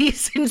the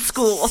 80s in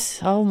school.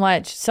 So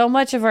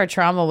much of our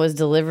trauma was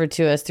delivered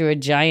to us through a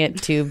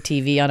giant tube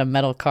TV on a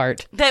metal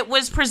cart. That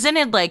was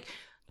presented like,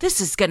 this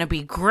is going to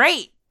be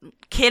great,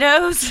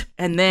 kiddos.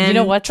 And then You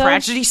know what, though?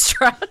 tragedy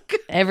struck.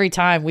 Every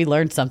time we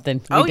learned something.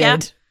 Oh, yeah.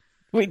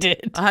 We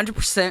did.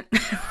 100%.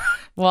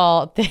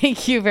 Well,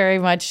 thank you very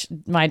much,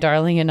 my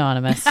darling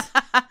Anonymous.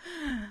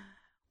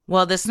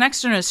 Well, this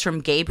next one is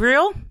from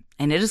Gabriel,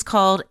 and it is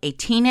called A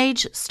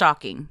Teenage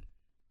Stalking.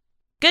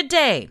 Good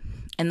day.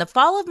 In the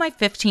fall of my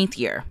 15th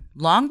year,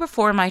 long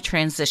before my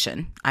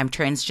transition, I'm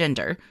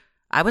transgender,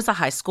 I was a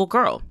high school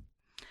girl.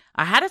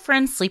 I had a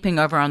friend sleeping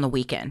over on the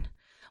weekend.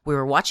 We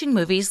were watching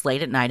movies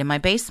late at night in my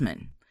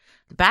basement.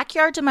 The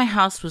backyard to my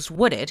house was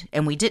wooded,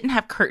 and we didn't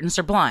have curtains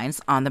or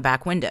blinds on the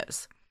back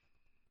windows.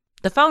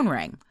 The phone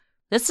rang.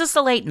 This is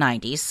the late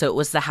 90s, so it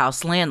was the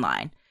house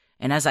landline.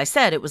 And as I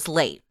said, it was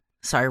late.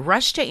 So I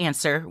rushed to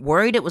answer,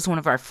 worried it was one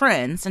of our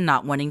friends and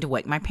not wanting to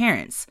wake my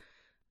parents.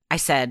 I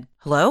said,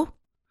 "Hello?"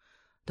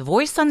 The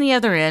voice on the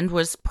other end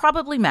was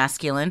probably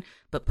masculine,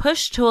 but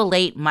pushed to a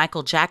late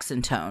Michael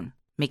Jackson tone,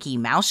 Mickey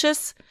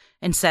Mouse-ish,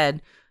 and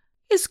said,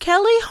 "Is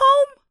Kelly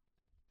home?"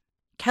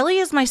 Kelly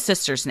is my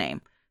sister's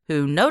name,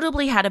 who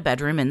notably had a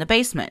bedroom in the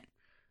basement.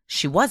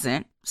 She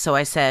wasn't, so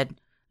I said,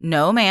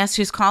 "No, may I ask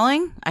who's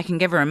calling? I can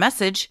give her a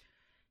message."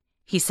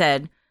 He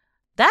said,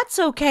 "That's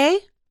okay.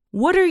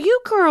 What are you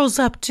girls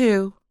up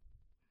to?"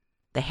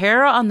 The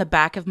hair on the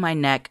back of my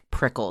neck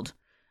prickled.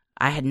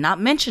 I had not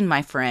mentioned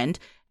my friend,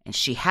 and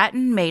she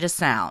hadn't made a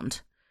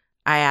sound.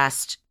 I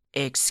asked,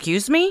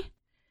 "Excuse me?"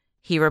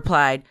 He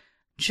replied,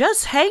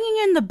 "Just hanging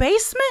in the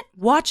basement,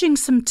 watching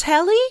some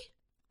telly?"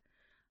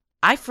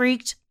 I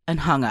freaked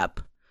and hung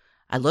up.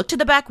 I looked at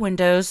the back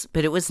windows,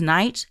 but it was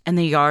night and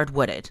the yard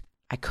wooded.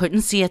 I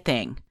couldn't see a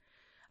thing.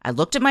 I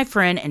looked at my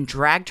friend and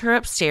dragged her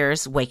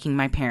upstairs, waking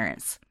my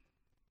parents.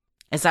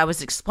 As I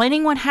was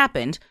explaining what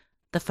happened,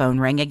 the phone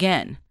rang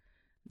again.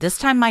 This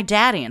time my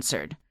dad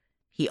answered.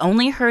 He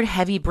only heard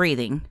heavy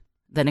breathing,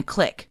 then a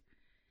click.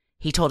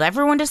 He told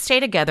everyone to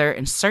stay together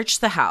and search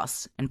the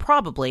house, and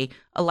probably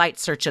a light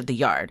search of the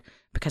yard,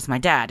 because my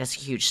dad is a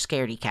huge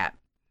scaredy cat.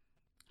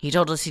 He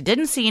told us he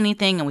didn't see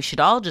anything and we should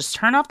all just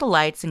turn off the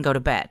lights and go to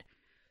bed.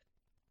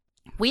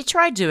 We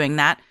tried doing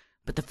that,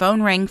 but the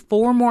phone rang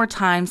 4 more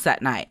times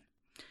that night.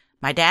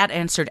 My dad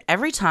answered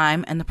every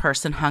time and the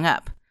person hung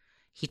up.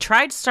 He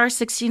tried star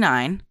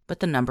 69, but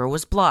the number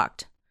was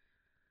blocked.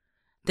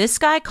 This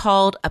guy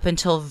called up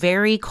until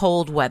very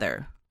cold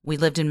weather. We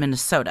lived in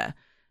Minnesota.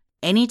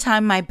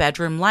 Anytime my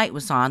bedroom light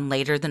was on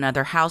later than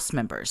other house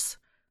members.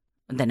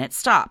 Then it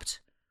stopped.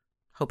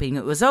 Hoping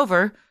it was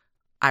over,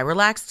 I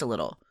relaxed a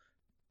little.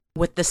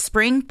 With the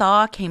spring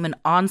thaw came an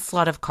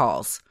onslaught of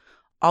calls,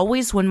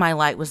 always when my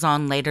light was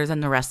on later than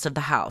the rest of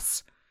the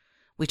house.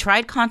 We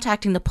tried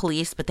contacting the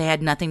police, but they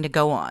had nothing to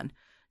go on.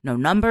 No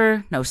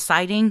number, no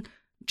sighting,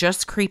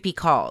 just creepy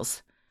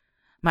calls.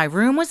 My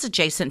room was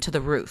adjacent to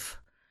the roof.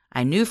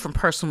 I knew from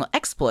personal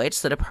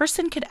exploits that a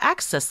person could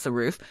access the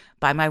roof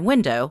by my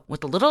window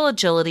with a little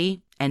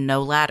agility and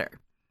no ladder.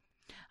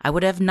 I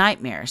would have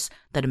nightmares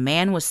that a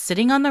man was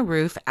sitting on the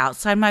roof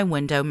outside my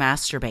window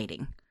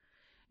masturbating.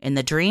 In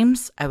the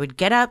dreams, I would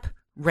get up,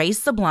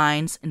 raise the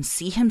blinds, and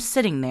see him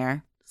sitting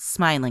there,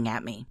 smiling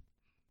at me.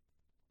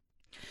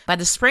 By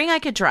the spring, I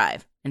could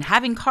drive, and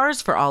having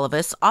cars for all of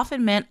us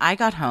often meant I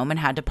got home and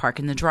had to park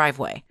in the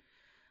driveway.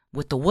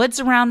 With the woods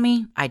around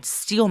me, I'd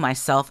steel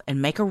myself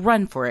and make a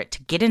run for it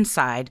to get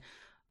inside,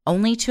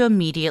 only to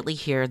immediately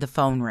hear the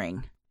phone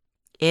ring.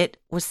 It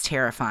was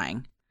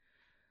terrifying.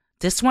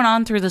 This went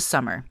on through the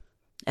summer.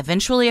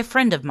 Eventually, a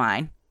friend of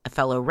mine, a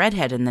fellow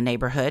redhead in the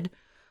neighborhood,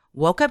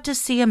 woke up to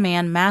see a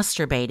man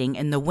masturbating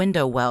in the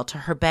window well to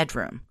her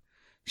bedroom.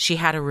 She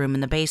had a room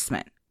in the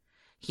basement.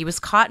 He was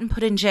caught and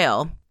put in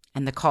jail,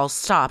 and the calls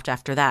stopped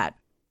after that.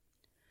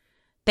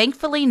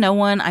 Thankfully, no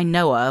one I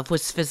know of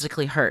was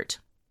physically hurt.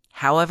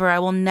 However, I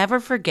will never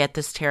forget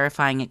this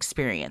terrifying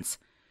experience.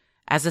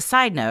 As a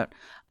side note,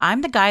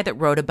 I'm the guy that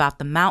wrote about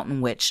the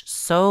mountain witch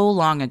so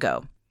long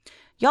ago.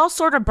 Y'all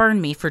sort of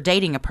burned me for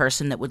dating a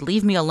person that would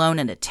leave me alone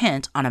in a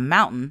tent on a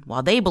mountain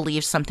while they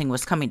believed something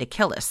was coming to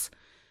kill us.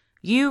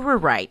 You were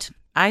right.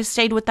 I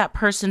stayed with that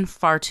person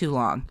far too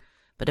long,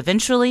 but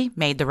eventually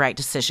made the right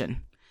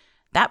decision.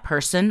 That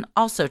person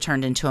also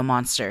turned into a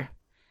monster.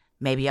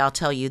 Maybe I'll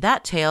tell you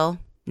that tale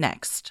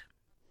next.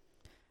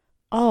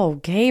 Oh,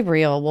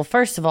 Gabriel. Well,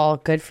 first of all,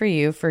 good for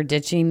you for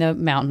ditching the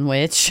mountain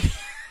witch.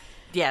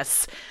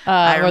 Yes,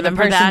 I or the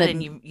remember person that, that-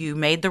 and you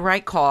made the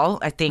right call.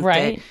 I think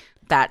Right.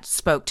 that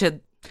spoke to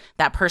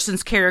that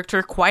person's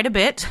character quite a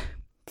bit.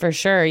 For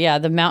sure. Yeah.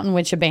 The mountain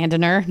witch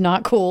abandoner.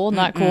 Not cool.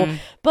 Not cool.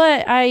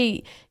 But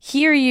I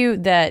hear you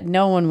that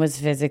no one was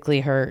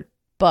physically hurt.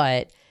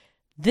 But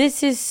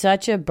this is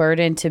such a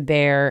burden to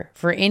bear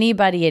for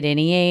anybody at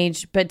any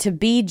age. But to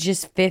be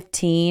just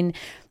 15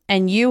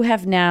 and you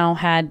have now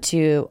had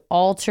to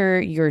alter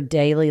your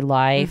daily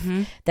life,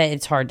 that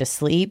it's hard to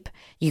sleep.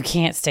 You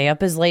can't stay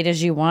up as late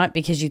as you want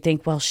because you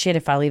think, well, shit,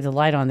 if I leave the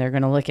light on, they're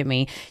going to look at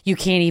me. You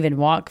can't even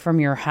walk from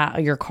your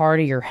car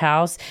to your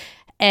house.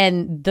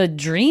 And the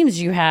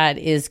dreams you had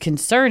is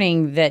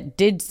concerning that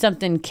did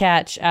something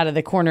catch out of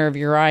the corner of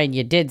your eye and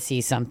you did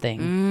see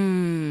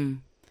something.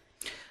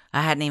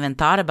 I hadn't even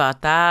thought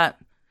about that.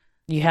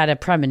 You had a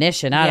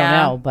premonition. I don't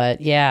Yeah. know.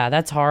 But yeah,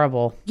 that's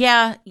horrible.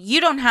 Yeah,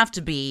 you don't have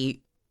to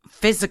be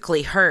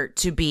physically hurt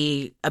to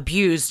be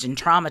abused and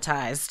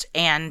traumatized.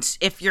 And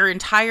if your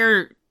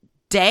entire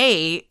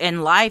day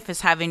in life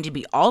is having to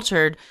be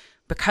altered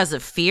because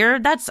of fear,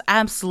 that's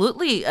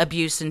absolutely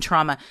abuse and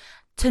trauma.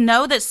 To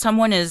know that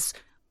someone is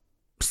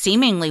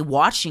seemingly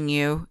watching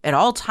you at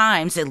all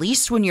times, at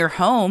least when you're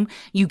home,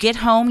 you get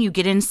home, you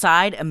get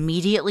inside,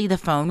 immediately the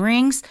phone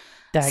rings.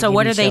 That So gave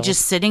what me are they chills.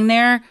 just sitting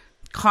there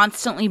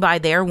constantly by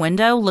their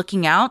window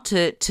looking out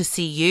to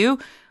see you?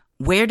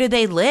 Where do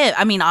they live?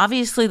 I mean,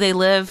 obviously they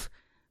live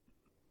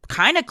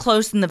kind of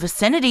close in the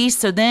vicinity.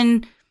 So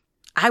then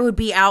I would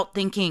be out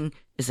thinking,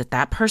 is it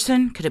that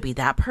person? Could it be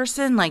that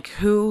person? Like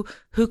who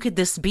could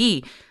this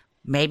be?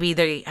 Maybe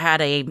they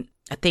had a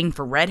thing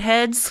for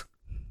redheads.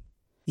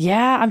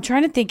 Yeah, I'm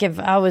trying to think if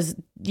I was,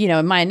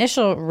 my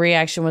initial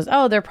reaction was,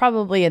 oh, they're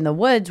probably in the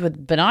woods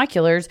with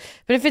binoculars.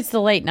 But if it's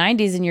the late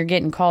 90s and you're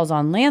getting calls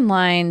on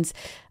landlines,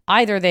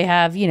 either they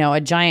have,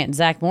 a giant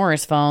Zach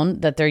Morris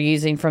phone that they're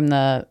using from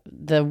the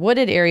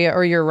wooded area,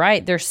 or you're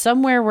right, there's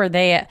somewhere where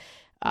they,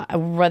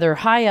 whether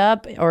high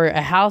up or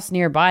a house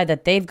nearby,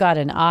 that they've got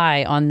an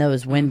eye on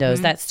those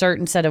windows, that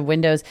certain set of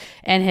windows,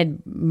 and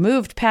had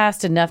moved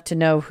past enough to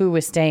know who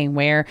was staying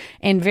where.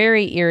 And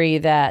very eerie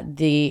that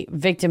the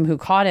victim who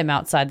caught him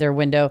outside their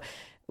window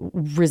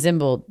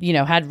resembled,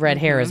 had red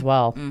hair as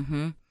well.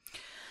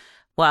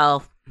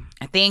 Well,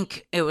 I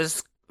think it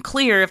was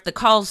clear if the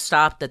calls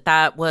stopped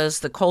that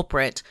was the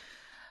culprit.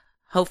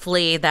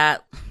 Hopefully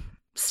that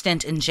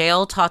stint in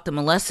jail taught them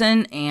a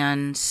lesson,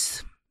 and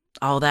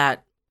all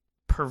that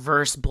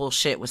perverse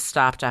bullshit was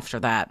stopped after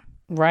that.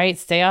 Right.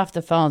 Stay off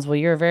the phones. Well,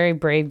 you're very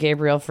brave,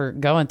 Gabriel, for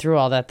going through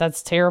all that.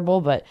 That's terrible,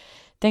 but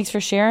thanks for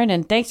sharing,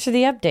 and thanks for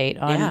the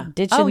update on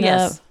ditching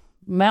the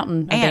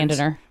mountain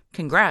abandoner.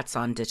 Congrats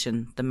on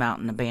ditching the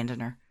mountain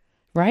abandoner.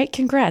 Right?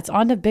 Congrats.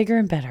 On to bigger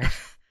and better.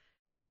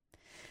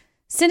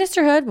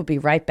 Sinisterhood will be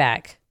right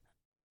back.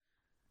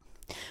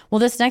 Well,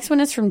 this next one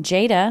is from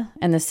Jada,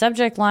 and the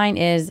subject line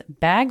is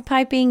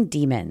Bagpiping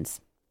Demons.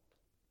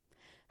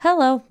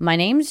 Hello, my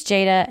name's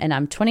Jada, and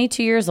I'm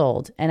 22 years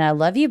old, and I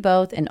love you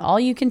both and all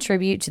you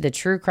contribute to the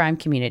true crime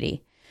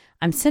community.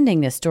 I'm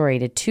sending this story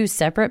to 2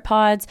 separate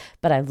pods,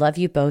 but I love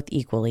you both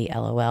equally,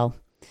 LOL.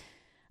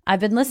 I've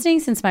been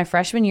listening since my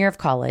freshman year of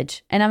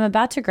college, and I'm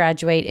about to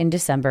graduate in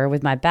December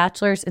with my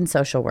bachelor's in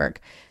social work.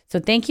 So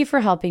thank you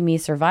for helping me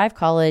survive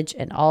college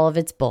and all of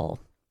its bull.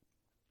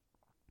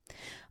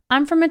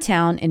 I'm from a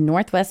town in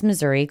northwest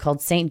Missouri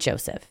called St.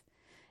 Joseph.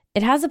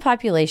 It has a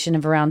population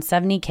of around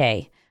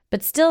 70K,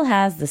 but still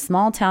has the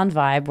small town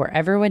vibe where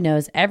everyone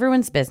knows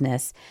everyone's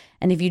business.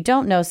 And if you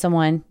don't know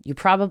someone, you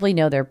probably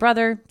know their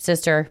brother,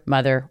 sister,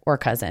 mother, or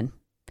cousin.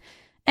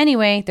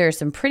 Anyway, there are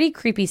some pretty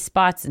creepy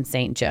spots in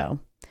St. Joe.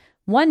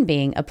 One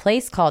being a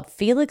place called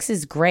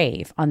Felix's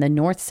Grave on the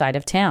north side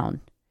of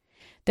town.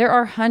 There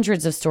are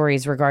hundreds of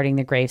stories regarding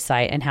the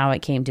gravesite and how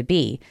it came to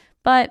be,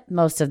 but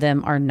most of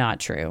them are not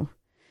true.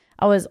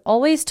 I was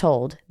always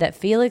told that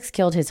Felix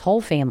killed his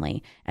whole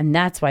family, and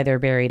that's why they're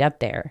buried up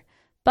there.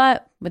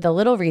 But with a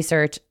little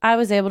research, I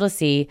was able to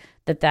see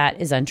that that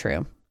is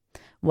untrue.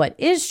 What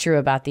is true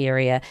about the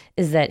area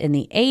is that in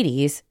the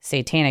 80s,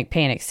 Satanic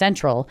Panic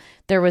Central,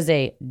 there was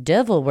a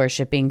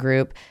devil-worshipping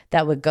group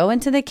that would go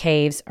into the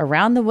caves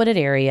around the wooded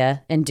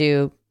area and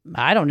do,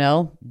 I don't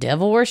know,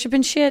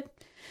 devil-worshipping shit?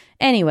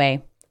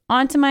 Anyway,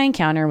 on to my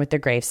encounter with the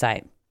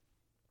gravesite.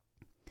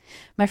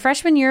 My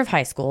freshman year of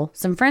high school,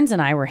 some friends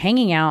and I were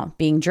hanging out,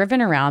 being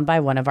driven around by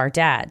one of our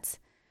dads.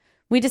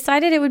 We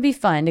decided it would be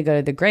fun to go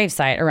to the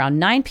gravesite around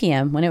 9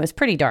 p.m. when it was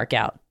pretty dark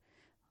out.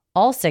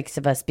 All 6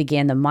 of us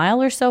began the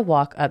mile or so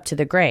walk up to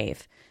the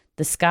grave,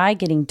 the sky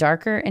getting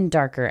darker and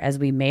darker as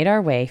we made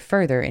our way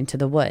further into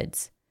the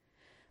woods.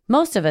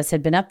 Most of us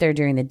had been up there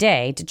during the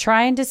day to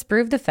try and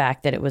disprove the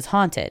fact that it was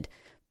haunted,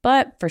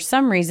 but for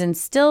some reason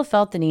still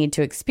felt the need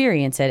to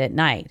experience it at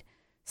night.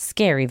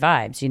 Scary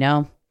vibes, you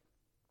know?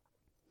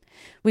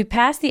 We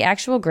passed the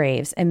actual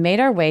graves and made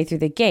our way through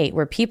the gate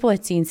where people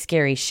had seen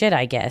scary shit,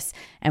 I guess,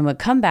 and would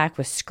come back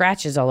with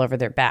scratches all over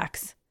their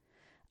backs.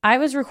 I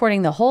was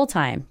recording the whole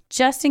time,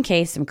 just in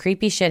case some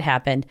creepy shit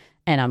happened,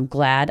 and I'm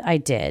glad I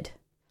did.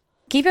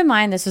 Keep in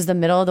mind this was the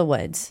middle of the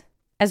woods.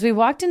 As we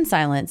walked in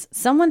silence,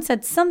 someone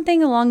said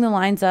something along the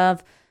lines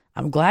of,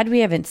 "I'm glad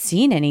we haven't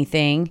seen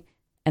anything,"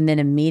 and then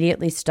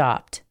immediately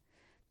stopped.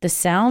 The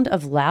sound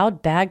of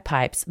loud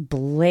bagpipes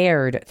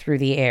blared through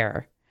the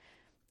air.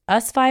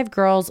 Us 5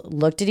 girls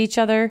looked at each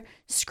other,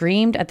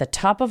 screamed at the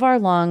top of our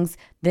lungs,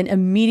 then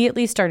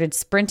immediately started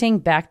sprinting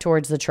back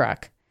towards the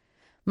truck.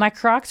 My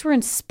Crocs were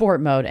in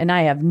sport mode, and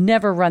I have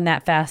never run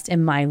that fast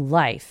in my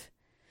life.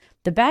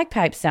 The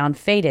bagpipe sound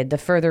faded the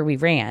further we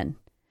ran.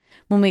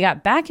 When we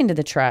got back into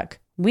the truck,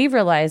 we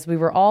realized we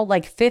were all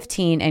like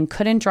 15 and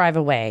couldn't drive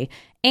away,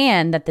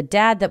 and that the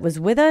dad that was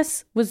with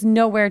us was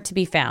nowhere to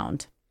be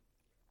found.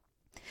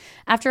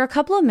 After a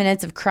couple of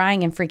minutes of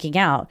crying and freaking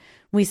out,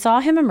 we saw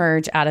him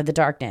emerge out of the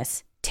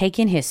darkness,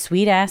 taking his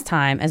sweet-ass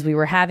time as we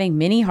were having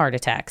mini heart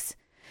attacks.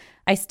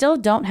 I still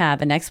don't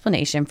have an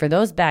explanation for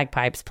those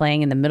bagpipes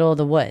playing in the middle of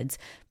the woods,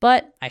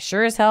 but I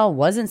sure as hell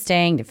wasn't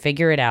staying to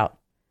figure it out.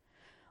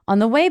 On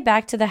the way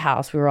back to the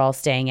house we were all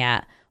staying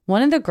at,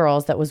 one of the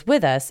girls that was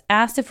with us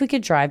asked if we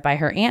could drive by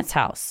her aunt's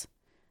house.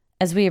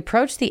 As we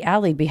approached the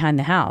alley behind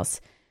the house,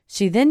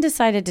 she then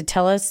decided to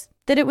tell us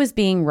that it was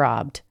being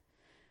robbed.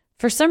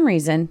 For some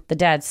reason, the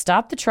dad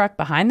stopped the truck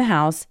behind the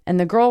house and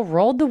the girl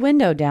rolled the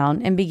window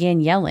down and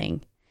began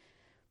yelling.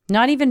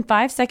 Not even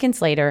 5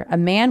 seconds later, a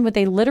man with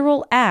a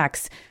literal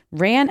axe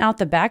ran out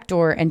the back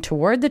door and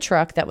toward the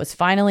truck that was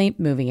finally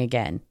moving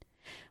again.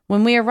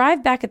 When we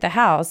arrived back at the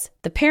house,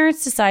 the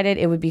parents decided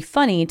it would be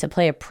funny to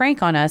play a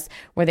prank on us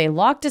where they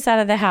locked us out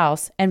of the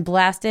house and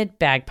blasted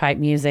bagpipe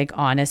music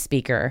on a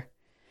speaker.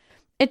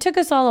 It took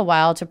us all a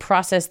while to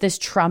process this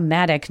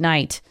traumatic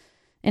night.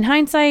 In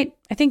hindsight,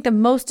 I think the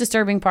most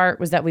disturbing part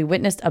was that we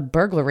witnessed a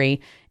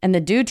burglary and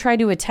the dude tried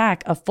to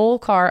attack a full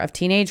car of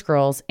teenage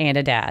girls and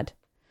a dad.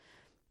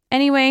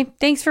 Anyway,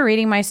 thanks for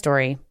reading my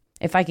story.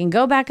 If I can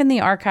go back in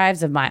the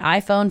archives of my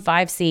iPhone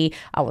 5C,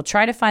 I will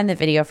try to find the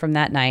video from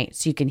that night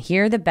so you can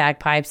hear the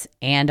bagpipes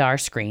and our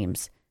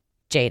screams.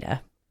 Jada.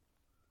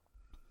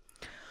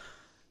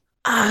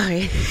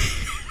 I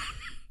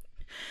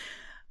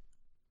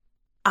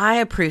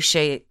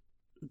appreciate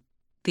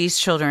these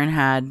children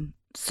had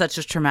such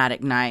a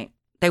traumatic night.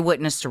 They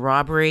witnessed a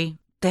robbery.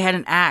 They had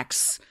an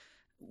axe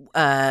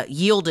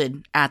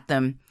yielded at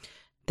them.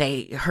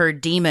 They heard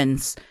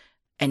demons.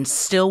 And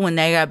still, when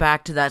they got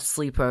back to that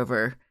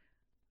sleepover,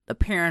 the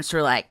parents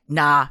were like,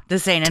 "Nah,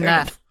 this ain't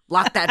enough.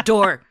 Lock that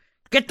door.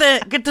 Get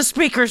the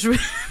speakers.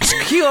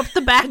 Cue up the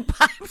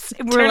bagpipes.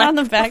 Turn on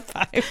the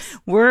bagpipes.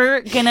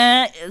 We're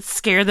gonna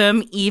scare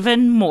them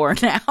even more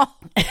now."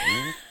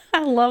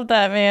 I love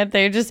that, man.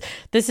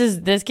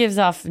 This gives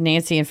off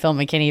Nancy and Phil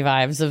McKinney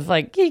vibes of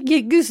like,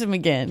 goose them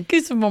again.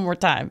 Goose them one more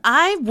time.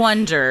 I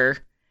wonder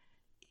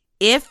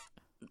if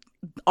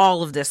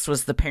all of this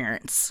was the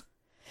parents.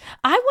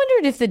 I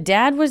wondered if the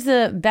dad was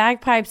the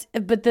bagpipes,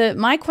 but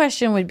my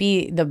question would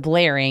be the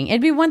blaring.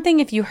 It'd be one thing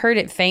if you heard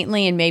it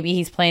faintly and maybe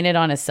he's playing it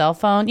on a cell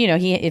phone. You know,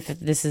 if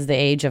this is the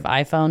age of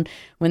iPhone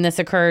when this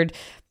occurred,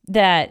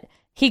 that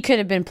he could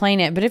have been playing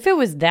it. But if it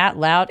was that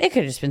loud, it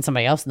could have just been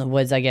somebody else in the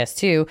woods, I guess,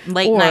 too.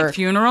 Late night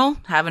funeral,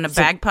 having a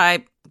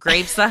bagpipe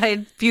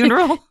graveside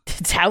funeral.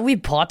 That's how we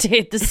party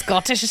at the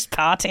Scottish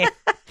party.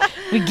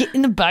 We get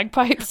in the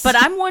bagpipes. But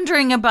I'm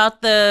wondering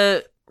about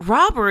the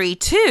robbery,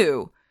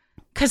 too.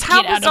 Because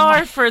how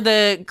bizarre for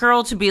the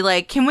girl to be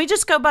like, "Can we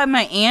just go by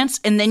my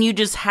aunt's?" And then you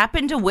just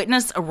happen to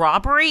witness a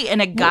robbery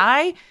and a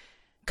guy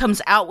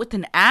comes out with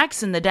an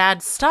axe and the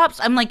dad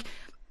stops. I'm like,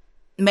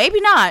 maybe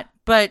not,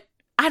 but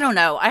I don't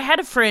know. I had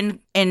a friend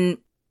in,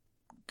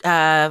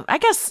 I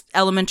guess,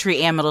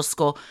 elementary and middle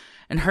school,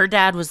 and her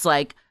dad was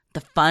like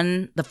the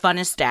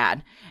funnest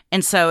dad.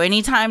 And so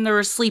anytime there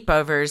were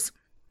sleepovers,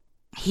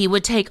 he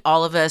would take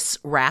all of us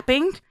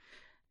rapping.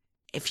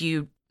 If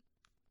you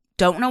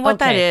don't know what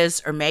that Okay.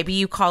 is, or maybe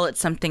you call it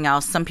something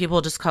else. Some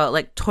people just call it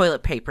like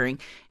toilet papering.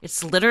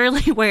 It's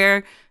literally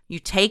where you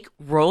take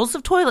rolls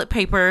of toilet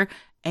paper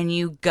and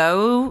you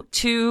go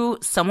to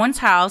someone's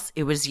house.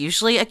 It was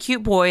usually a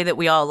cute boy that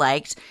we all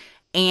liked,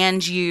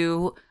 and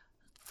you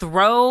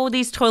throw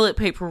these toilet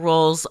paper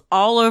rolls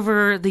all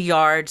over the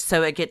yard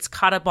so it gets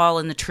caught up all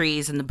in the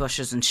trees and the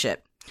bushes and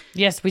shit.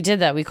 Yes, we did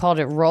that. We called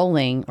it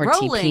rolling or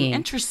Rolling, TPing.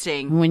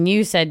 interesting. When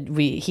you said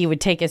he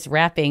would take us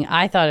rapping,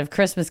 I thought of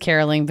Christmas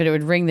caroling, but it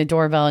would ring the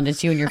doorbell and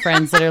it's you and your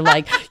friends that are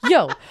like,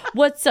 yo,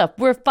 what's up?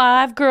 We're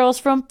 5 girls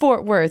from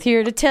Fort Worth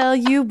here to tell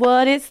you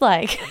what it's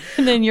like.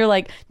 And then you're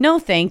like, no,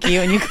 thank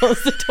you. And you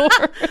close the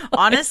door.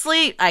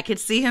 Honestly, I could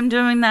see him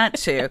doing that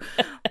too.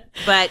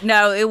 But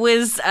no, it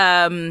was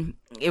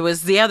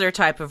the other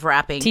type of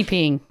rapping.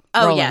 TPing.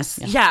 Oh, rolling. yes.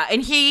 Yeah.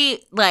 And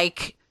he,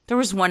 like, there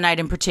was one night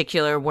in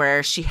particular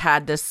where she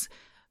had this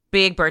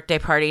big birthday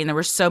party and there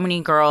were so many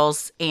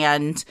girls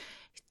and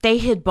they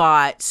had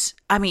bought,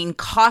 I mean,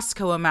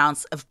 Costco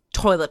amounts of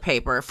toilet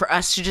paper for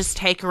us to just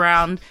take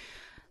around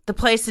the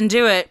place and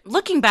do it.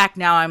 Looking back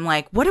now, I'm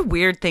like, what a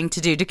weird thing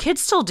to do. Do kids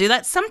still do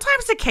that?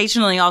 Sometimes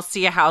occasionally I'll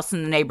see a house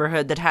in the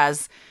neighborhood that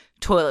has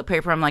toilet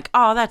paper. I'm like,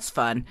 oh, that's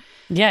fun.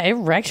 Yeah, it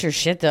wrecks your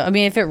shit though. I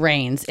mean, if it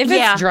rains. If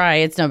Yeah. it's dry,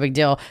 it's no big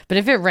deal. But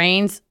if it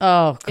rains,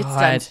 oh, God. It's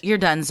done. You're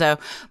done, so.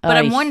 But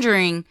I'm Ay.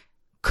 wondering,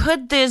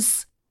 could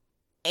this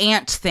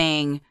ant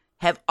thing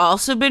have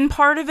also been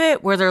part of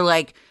it where they're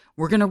like,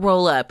 we're going to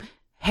roll up.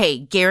 Hey,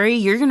 Gary,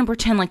 you're going to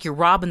pretend like you're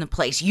robbing the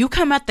place. You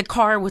come at the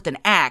car with an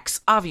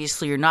axe.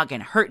 Obviously, you're not going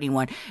to hurt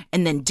anyone.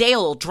 And then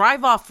Dale will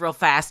drive off real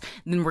fast.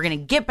 And then we're going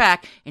to get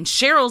back, and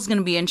Cheryl's going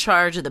to be in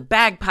charge of the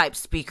bagpipe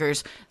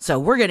speakers. So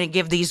we're going to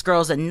give these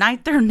girls a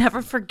night they'll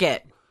never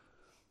forget.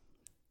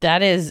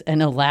 That is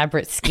an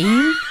elaborate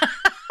scheme.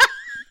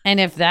 And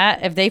if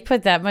they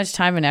put that much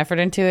time and effort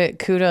into it,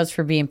 kudos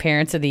for being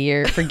parents of the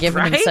year, for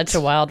giving them Right? such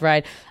a wild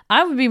ride.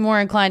 I would be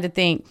more inclined to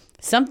think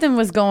something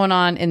was going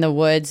on in the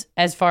woods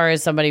as far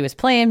as somebody was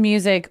playing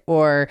music,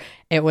 or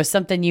it was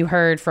something you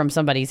heard from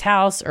somebody's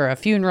house or a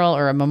funeral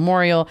or a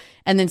memorial.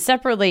 And then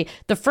separately,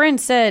 the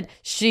friend said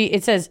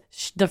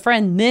the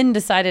friend then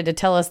decided to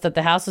tell us that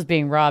the house was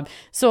being robbed.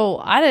 So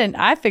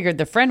I figured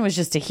the friend was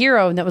just a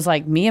hero and that was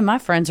like, me and my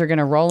friends are going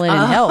to roll in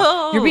and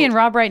help. You're being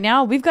robbed right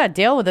now. We've got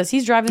Dale with us.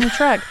 He's driving the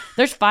truck.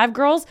 There's 5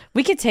 girls.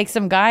 We could take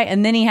some guy.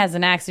 And then he has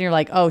an axe and you're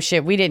like, oh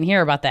shit, we didn't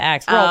hear about the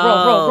axe.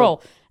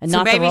 Roll. And So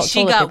not the maybe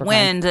she toilet got paper kind.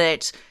 wind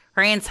that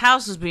her aunt's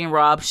house was being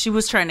robbed. She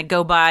was trying to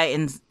go by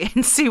and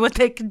see what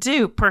they could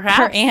do, perhaps.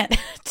 Her aunt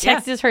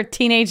texts her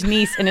teenage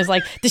niece and is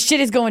like, the shit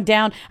is going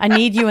down. I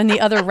need you and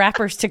the other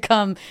rappers to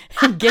come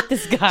and get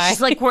this guy. She's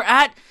like, we're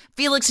at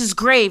Felix's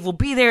grave. We'll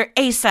be there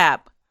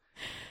ASAP.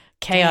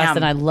 Chaos, Damn.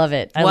 and I love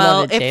it. I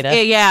love it,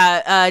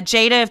 Jada.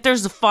 Jada, if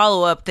there's a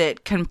follow-up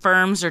that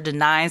confirms or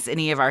denies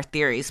any of our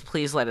theories,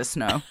 please let us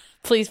know.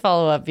 Please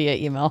follow up via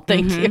email.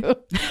 Thank you.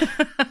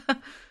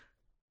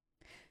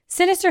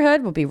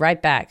 Sinisterhood will be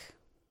right back.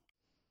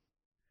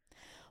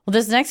 Well,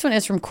 this next one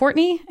is from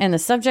Courtney, and the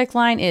subject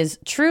line is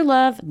True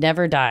Love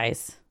Never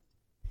Dies.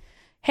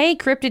 Hey,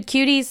 cryptid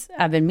cuties.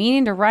 I've been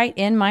meaning to write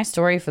in my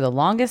story for the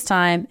longest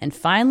time and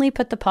finally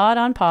put the pod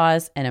on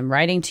pause, and I'm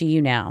writing to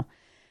you now.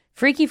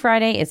 Freaky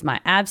Friday is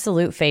my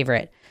absolute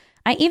favorite.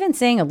 I even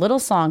sing a little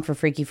song for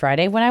Freaky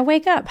Friday when I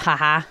wake up.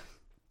 Haha.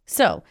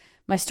 So,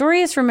 my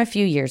story is from a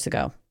few years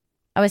ago.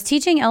 I was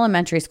teaching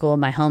elementary school in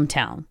my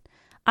hometown.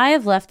 I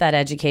have left that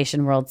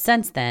education world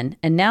since then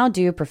and now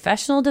do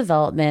professional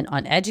development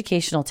on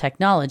educational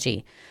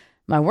technology.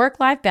 My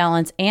work-life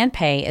balance and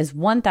pay is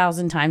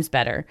 1,000 times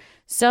better.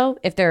 So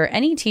if there are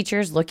any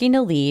teachers looking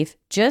to leave,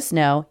 just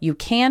know you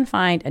can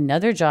find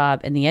another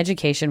job in the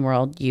education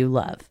world you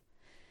love.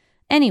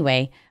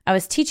 Anyway, I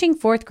was teaching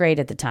 4th grade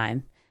at the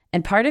time,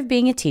 and part of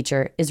being a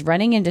teacher is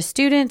running into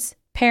students,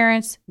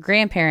 parents,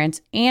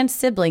 grandparents, and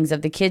siblings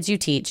of the kids you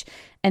teach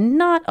and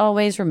not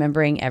always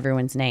remembering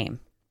everyone's name.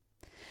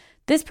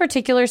 This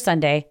particular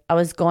Sunday, I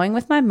was going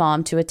with my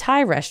mom to a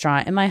Thai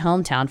restaurant in my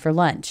hometown for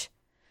lunch.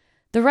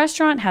 The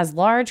restaurant has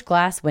large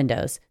glass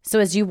windows, so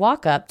as you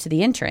walk up to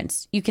the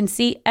entrance, you can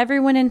see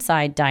everyone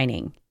inside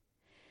dining.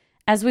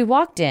 As we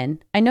walked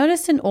in, I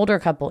noticed an older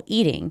couple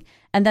eating,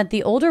 and that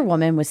the older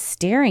woman was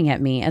staring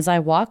at me as I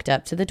walked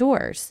up to the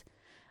doors.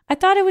 I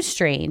thought it was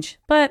strange,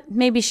 but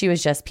maybe she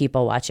was just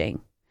people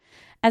watching.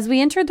 As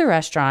we entered the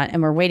restaurant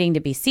and were waiting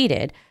to be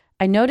seated,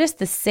 I noticed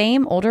the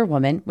same older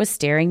woman was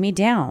staring me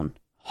down.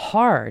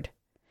 Hard.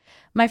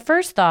 My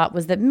first thought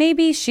was that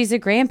maybe she's a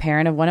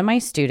grandparent of one of my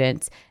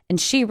students and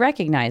she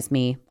recognized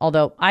me,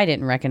 although I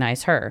didn't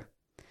recognize her.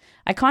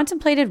 I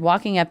contemplated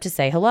walking up to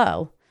say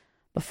hello.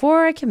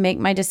 Before I could make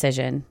my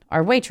decision,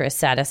 our waitress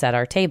sat us at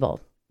our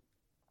table.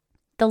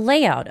 The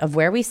layout of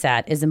where we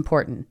sat is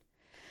important.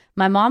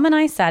 My mom and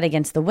I sat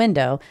against the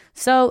window,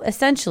 so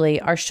essentially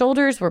our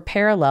shoulders were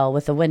parallel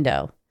with the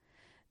window.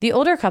 The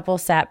older couple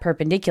sat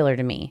perpendicular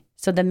to me,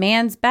 so the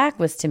man's back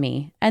was to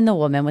me and the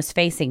woman was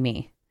facing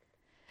me.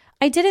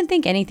 I didn't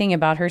think anything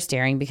about her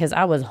staring because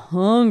I was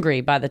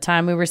hungry by the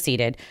time we were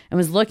seated and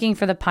was looking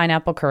for the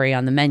pineapple curry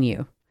on the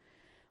menu.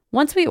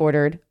 Once we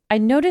ordered, I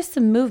noticed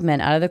some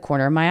movement out of the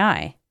corner of my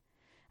eye.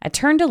 I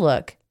turned to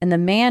look, and the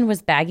man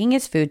was bagging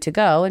his food to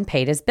go and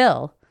paid his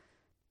bill.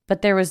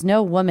 But there was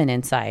no woman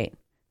in sight.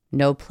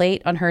 No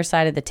plate on her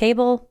side of the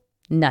table.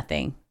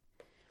 Nothing.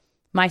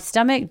 My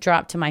stomach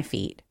dropped to my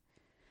feet.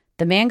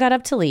 The man got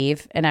up to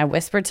leave, and I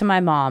whispered to my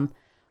mom,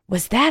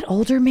 "Was that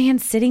older man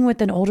sitting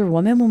with an older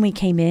woman when we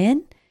came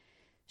in?"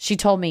 She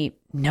told me,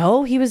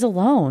 "No, he was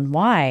alone.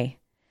 Why?"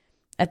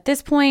 At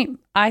this point,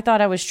 I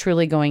thought I was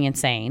truly going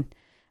insane.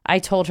 I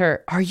told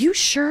her, "Are you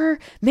sure?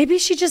 Maybe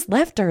she just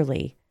left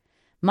early."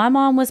 My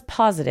mom was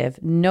positive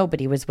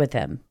nobody was with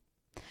him.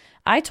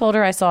 I told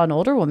her I saw an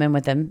older woman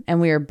with him,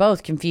 and we were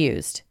both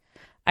confused.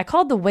 I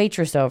called the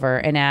waitress over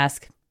and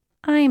asked,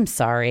 "I'm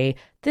sorry,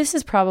 this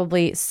is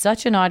probably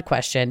such an odd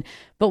question,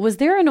 but was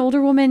there an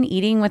older woman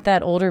eating with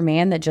that older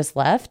man that just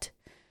left?"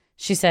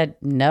 She said,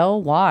 "No,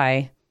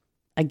 why?"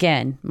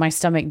 Again, my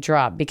stomach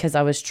dropped because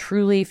I was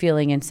truly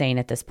feeling insane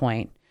at this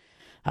point.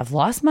 I've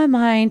lost my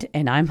mind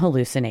and I'm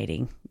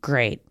hallucinating.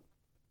 Great.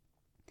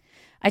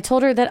 I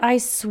told her that I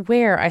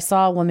swear I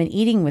saw a woman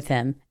eating with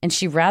him, and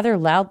she rather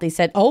loudly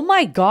said, "Oh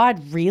my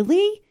God,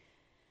 really?"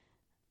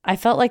 I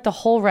felt like the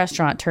whole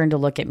restaurant turned to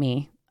look at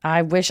me.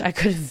 I wish I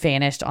could have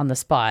vanished on the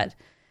spot.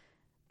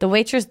 The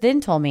waitress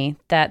then told me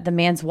that the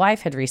man's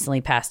wife had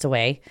recently passed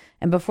away,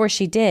 and before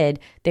she did,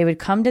 they would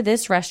come to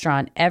this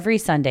restaurant every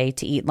Sunday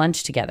to eat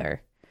lunch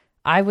together.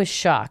 I was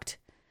shocked.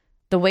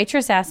 The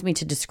waitress asked me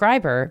to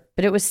describe her,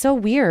 but it was so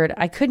weird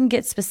I couldn't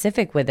get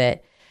specific with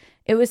it.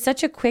 It was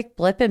such a quick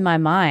blip in my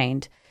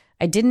mind.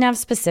 I didn't have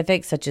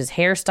specifics such as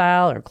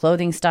hairstyle or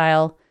clothing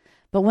style,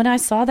 but when I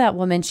saw that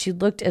woman, she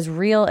looked as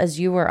real as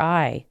you or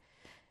I.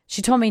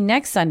 She told me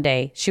next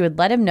Sunday she would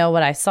let him know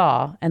what I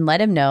saw and let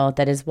him know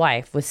that his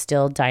wife was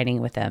still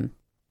dining with him.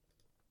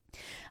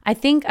 I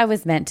think I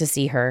was meant to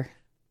see her.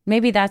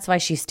 Maybe that's why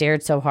she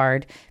stared so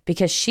hard,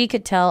 because she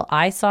could tell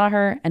I saw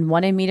her and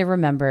wanted me to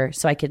remember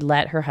so I could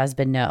let her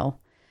husband know.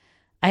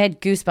 I had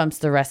goosebumps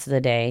the rest of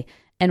the day,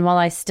 and while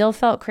I still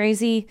felt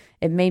crazy,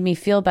 it made me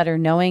feel better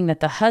knowing that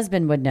the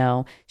husband would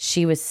know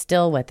she was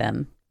still with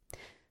him.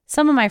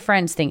 Some of my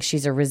friends think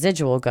she's a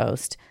residual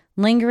ghost,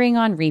 lingering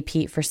on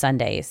repeat for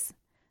Sundays.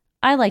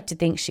 I like to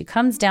think she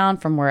comes down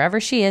from wherever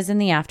she is in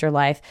the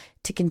afterlife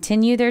to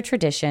continue their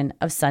tradition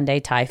of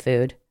Sunday Thai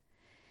food.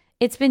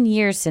 It's been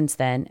years since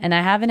then, and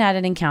I haven't had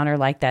an encounter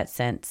like that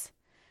since.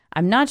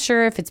 I'm not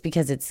sure if it's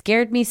because it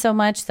scared me so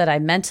much that I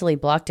mentally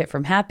blocked it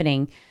from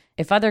happening,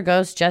 if other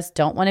ghosts just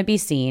don't want to be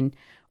seen,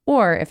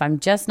 or if I'm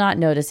just not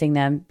noticing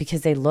them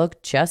because they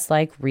look just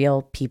like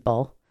real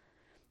people.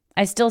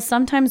 I still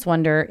sometimes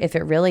wonder if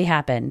it really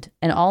happened,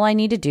 and all I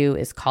need to do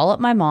is call up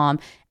my mom,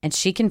 and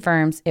she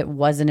confirms it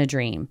wasn't a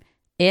dream.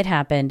 It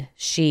happened.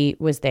 She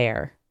was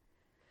there.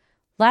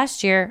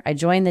 Last year, I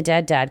joined the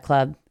Dead Dad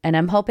Club, and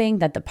I'm hoping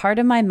that the part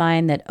of my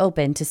mind that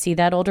opened to see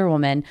that older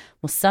woman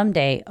will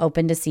someday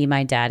open to see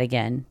my dad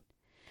again.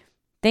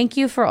 Thank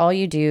you for all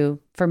you do,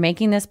 for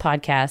making this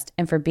podcast,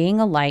 and for being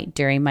a light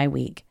during my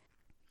week.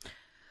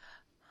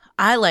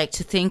 I like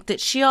to think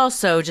that she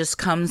also just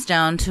comes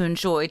down to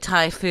enjoy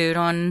Thai food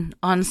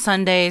on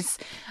Sundays.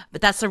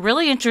 But that's a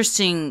really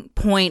interesting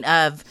point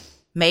of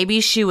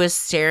maybe she was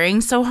staring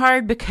so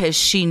hard because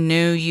she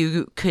knew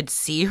you could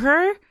see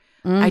her.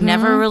 I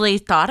never really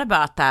thought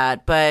about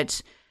that,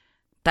 but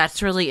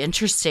that's really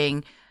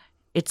interesting.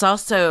 It's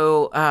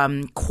also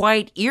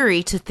quite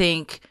eerie to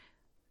think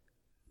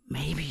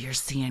maybe you're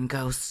seeing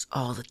ghosts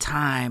all the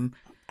time.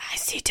 I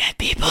see dead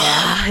people.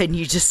 Yeah, and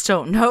you just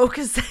don't know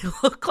because they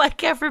look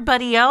like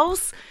everybody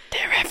else.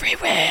 They're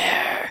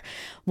everywhere.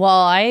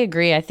 Well, I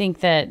agree. I think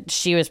that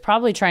she was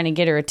probably trying to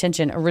get her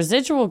attention. A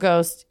residual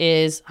ghost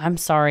is, I'm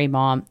sorry,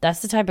 Mom,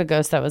 that's the type of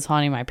ghost that was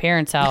haunting my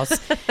parents' house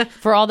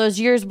for all those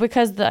years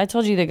because I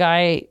told you the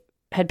guy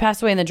had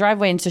passed away in the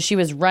driveway, and so she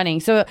was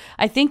running. So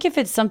I think if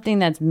it's something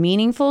that's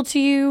meaningful to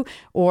you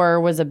or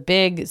was a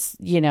big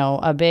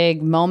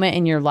moment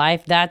in your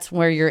life, that's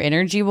where your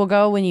energy will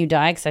go when you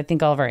die, because I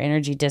think all of our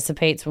energy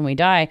dissipates when we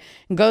die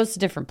and goes to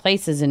different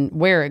places, and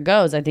where it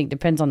goes, I think,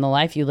 depends on the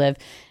life you live.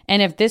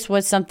 And if this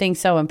was something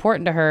so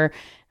important to her,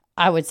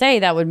 I would say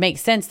that would make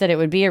sense that it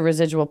would be a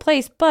residual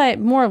place, but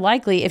more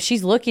likely if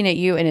she's looking at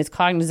you and is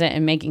cognizant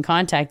and making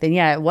contact, then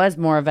yeah, it was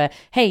more of a,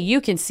 hey, you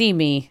can see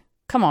me.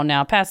 Come on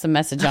now, pass the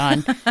message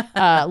on.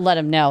 Let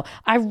them know.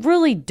 I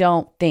really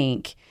don't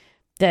think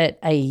that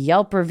a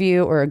Yelp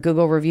review or a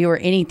Google review or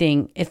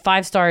anything, if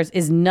 5 stars,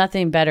 is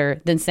nothing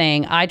better than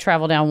saying, I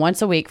travel down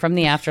once a week from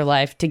the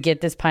afterlife to get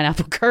this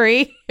pineapple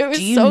curry. It was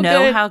so good. Do you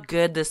know how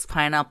good this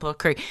pineapple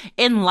curry,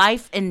 in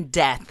life and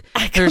death,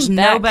 there's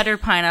no better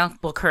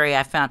pineapple curry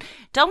I found.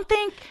 Don't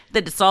think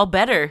that it's all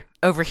better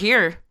over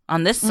here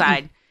on this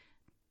side,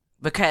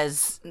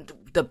 because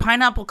the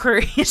pineapple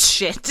curry is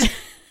shit.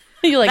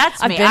 You're like,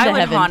 that's I've me. been to I would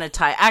heaven. haunt a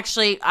Thai.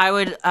 Actually, I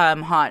would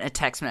haunt a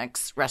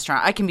Tex-Mex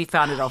restaurant. I can be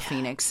found at El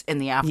Phoenix in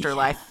the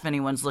afterlife if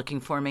anyone's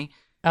looking for me.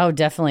 Oh,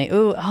 definitely.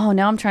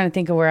 Now I'm trying to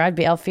think of where I'd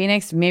be. El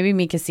Phoenix, maybe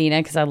Mi Casina,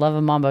 because I love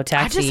a Mambo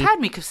taxi. I just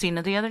had Mi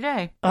Casina the other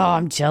day. Oh,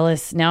 I'm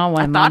jealous. Now I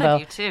want a thought Mambo. of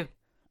you too.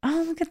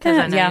 Oh, look at Because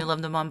that. I know you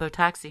love the Mambo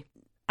taxi.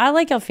 I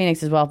like El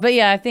Phoenix as well. But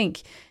yeah, I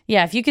think,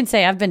 if you can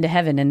say I've been to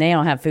heaven and they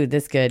don't have food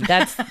this good,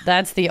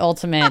 that's the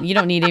ultimate. You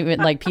don't need even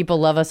like people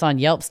love us on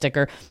Yelp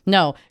sticker.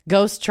 No,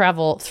 ghosts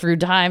travel through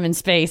time and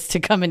space to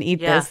come and eat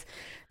this.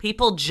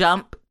 People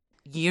jump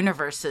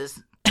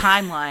universes,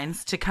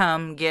 timelines to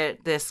come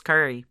get this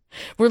curry.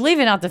 We're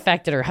leaving out the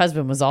fact that her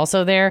husband was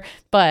also there,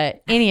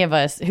 but any of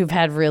us who've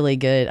had a really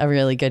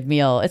good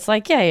meal, it's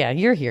like,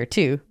 you're here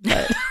too.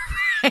 But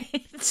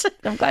Right.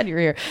 I'm glad you're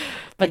here.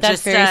 But And that's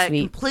just, very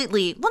sweet.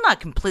 completely, well, not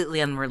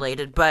completely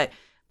unrelated, but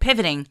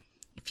pivoting.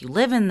 If you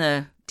live in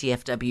the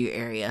DFW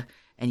area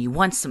and you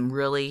want some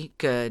really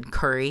good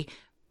curry,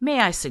 may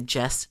I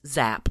suggest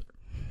Zap?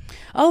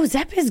 Oh,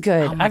 Zep is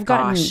good. Oh my I've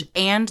gotten gosh.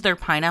 And their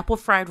pineapple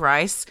fried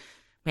rice,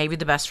 maybe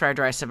the best fried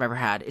rice I've ever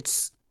had.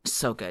 It's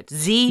so good.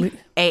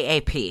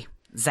 ZAAP.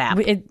 Zap.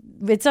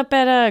 it's up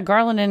at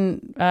Garland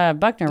and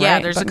Buckner, right? Yeah,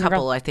 there's Buckner a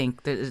couple, I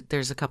think.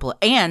 There's a couple.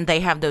 And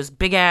they have those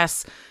big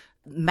ass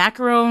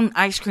macaron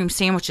ice cream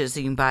sandwiches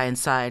that you can buy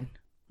inside.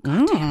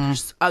 God damn.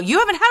 Oh, you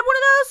haven't had one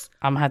of those?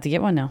 I'm gonna have to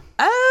get one now.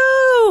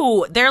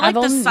 Oh, they're like I've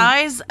the only-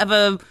 size of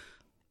a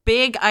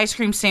big ice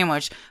cream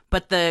sandwich,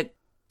 but the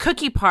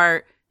cookie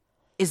part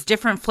is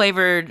different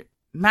flavored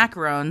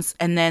macarons,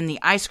 and then the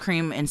ice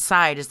cream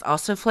inside is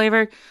also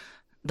flavored.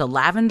 The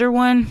lavender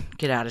one,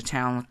 get out of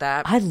town with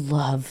that. I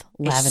love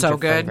lavender so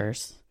good.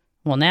 flavors.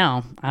 Well,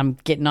 now I'm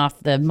getting off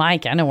the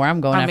mic. I know where I'm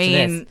going after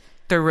this.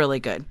 They're really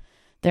good.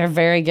 They're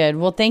very good.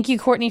 Well, thank you,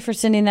 Courtney, for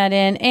sending that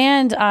in.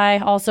 And I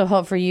also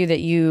hope for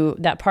you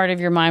that part of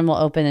your mind will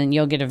open and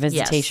you'll get a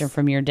visitation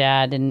from your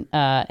dad in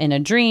a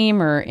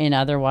dream or in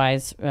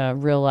otherwise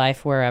real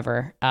life,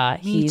 wherever.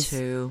 Me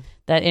too.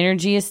 That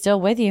energy is still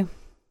with you.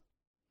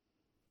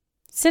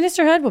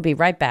 Sinisterhood will be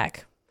right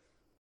back.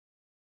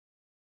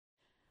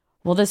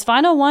 Well, this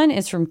final one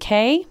is from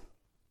Kay.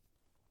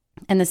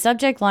 And the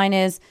subject line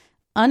is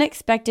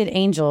Unexpected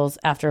Angels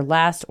After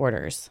Last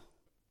Orders.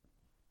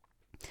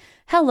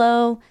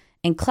 Hello.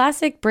 In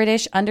classic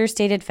British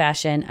understated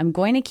fashion, I'm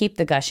going to keep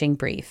the gushing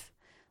brief.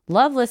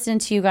 Love listening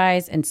to you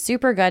guys and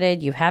super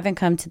gutted you haven't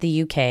come to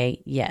the UK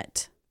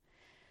yet.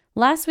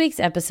 Last week's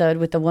episode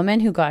with the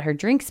woman who got her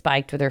drink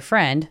spiked with her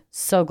friend,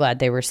 so glad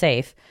they were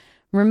safe,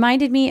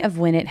 reminded me of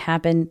when it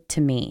happened to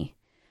me.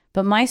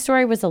 But my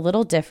story was a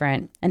little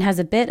different and has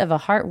a bit of a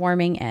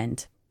heartwarming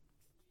end.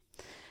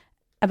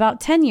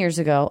 About 10 years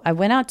ago, I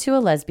went out to a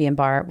lesbian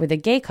bar with a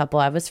gay couple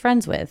I was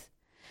friends with.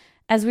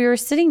 As we were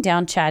sitting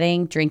down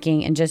chatting,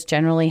 drinking, and just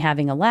generally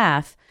having a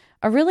laugh,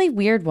 a really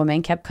weird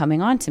woman kept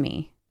coming on to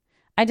me.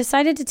 I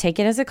decided to take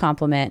it as a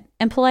compliment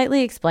and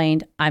politely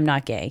explained I'm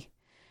not gay.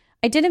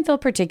 I didn't feel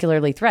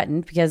particularly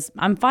threatened because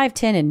I'm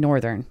 5'10" and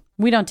northern.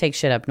 We don't take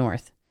shit up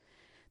north.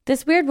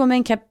 This weird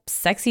woman kept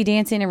sexy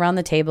dancing around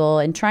the table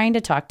and trying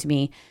to talk to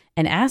me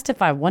and asked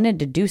if I wanted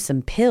to do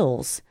some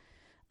pills.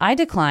 I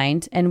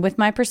declined, and with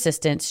my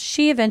persistence,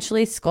 she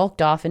eventually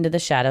skulked off into the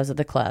shadows of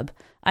the club,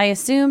 I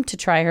assumed to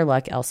try her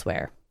luck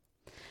elsewhere.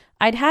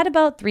 I'd had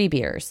about 3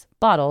 beers,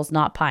 bottles,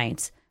 not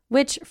pints,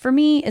 which for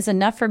me is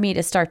enough for me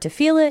to start to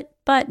feel it,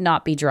 but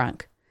not be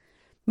drunk.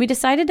 We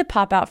decided to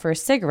pop out for a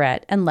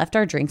cigarette and left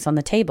our drinks on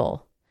the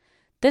table.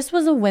 This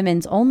was a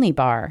women's only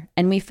bar,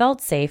 and we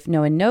felt safe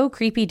knowing no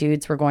creepy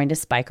dudes were going to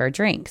spike our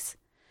drinks.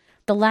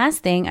 The last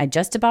thing I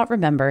just about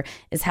remember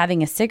is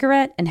having a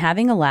cigarette and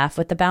having a laugh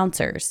with the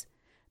bouncers.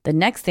 The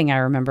next thing I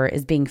remember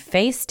is being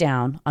face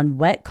down on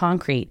wet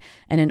concrete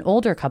and an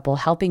older couple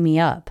helping me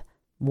up.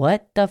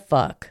 What the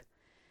fuck?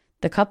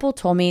 The couple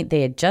told me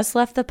they had just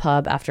left the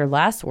pub after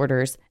last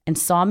orders and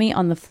saw me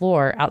on the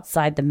floor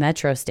outside the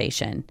metro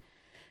station.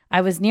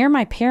 I was near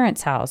my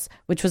parents' house,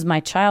 which was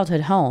my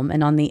childhood home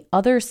and on the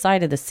other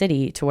side of the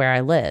city to where I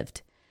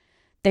lived.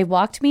 They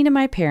walked me to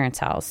my parents'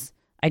 house.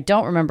 I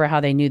don't remember how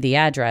they knew the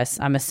address.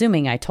 I'm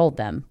assuming I told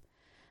them.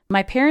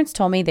 My parents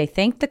told me they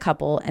thanked the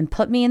couple and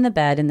put me in the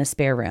bed in the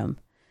spare room.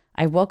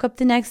 I woke up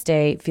the next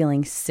day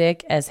feeling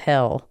sick as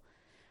hell.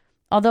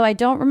 Although I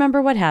don't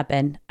remember what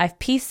happened, I've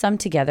pieced some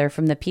together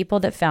from the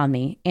people that found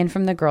me and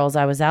from the girls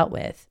I was out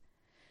with.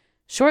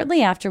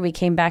 Shortly after we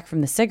came back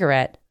from the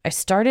cigarette, I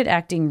started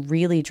acting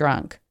really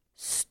drunk.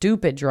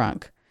 Stupid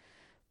drunk.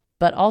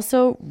 But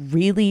also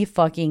really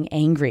fucking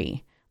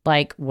angry.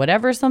 Like,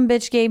 whatever some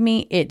bitch gave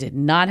me, it did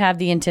not have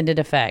the intended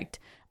effect.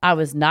 I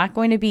was not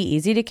going to be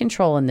easy to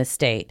control in this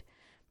state.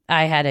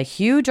 I had a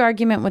huge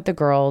argument with the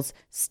girls,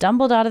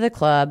 stumbled out of the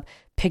club,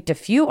 picked a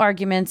few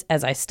arguments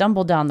as I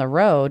stumbled down the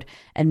road,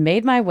 and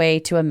made my way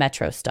to a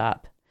metro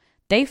stop.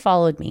 They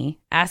followed me,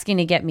 asking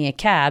to get me a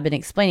cab and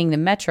explaining the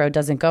metro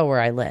doesn't go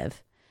where I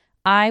live.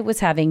 I was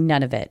having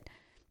none of it.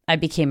 I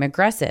became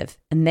aggressive,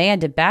 and they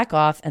had to back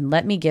off and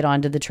let me get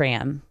onto the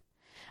tram.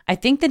 I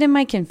think that in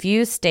my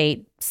confused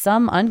state,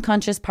 some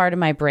unconscious part of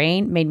my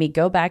brain made me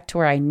go back to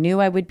where I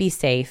knew I would be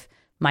safe,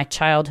 my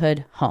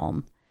childhood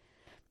home.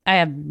 I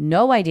have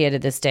no idea to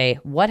this day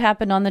what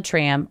happened on the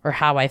tram or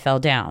how I fell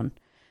down.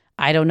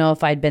 I don't know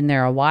if I'd been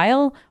there a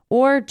while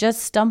or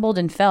just stumbled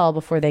and fell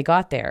before they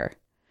got there.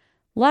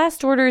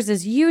 Last orders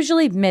is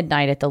usually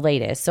midnight at the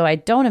latest, so I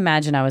don't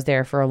imagine I was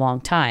there for a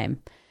long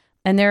time.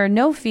 And there are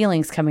no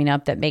feelings coming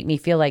up that make me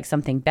feel like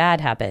something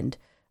bad happened.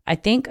 I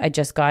think I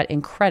just got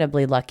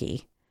incredibly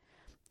lucky.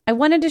 I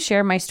wanted to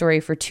share my story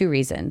for 2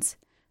 reasons.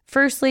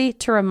 Firstly,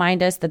 to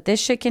remind us that this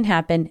shit can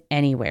happen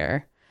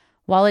anywhere.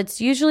 While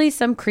it's usually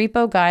some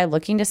creepo guy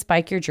looking to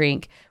spike your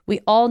drink,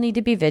 we all need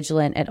to be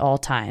vigilant at all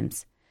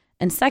times.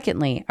 And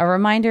secondly, a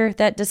reminder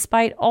that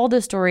despite all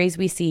the stories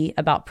we see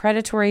about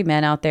predatory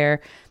men out there,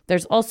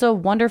 there's also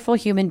wonderful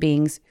human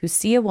beings who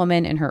see a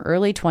woman in her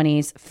early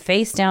 20s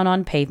face down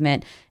on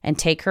pavement and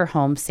take her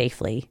home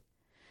safely.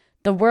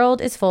 The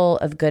world is full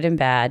of good and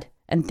bad,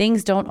 and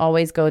things don't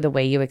always go the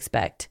way you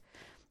expect.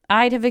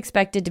 I'd have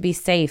expected to be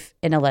safe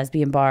in a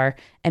lesbian bar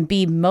and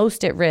be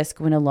most at risk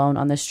when alone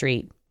on the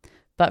street.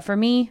 But for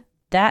me,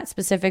 that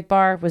specific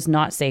bar was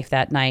not safe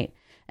that night,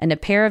 and a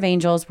pair of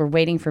angels were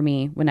waiting for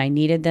me when I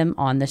needed them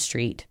on the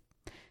street.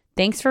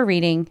 Thanks for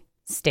reading.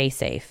 Stay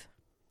safe.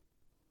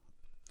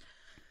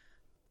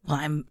 Well,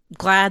 I'm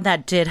glad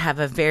that did have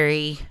a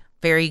very,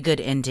 very good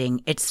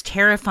ending. It's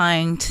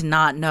terrifying to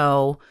not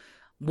know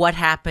what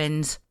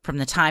happened from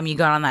the time you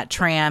got on that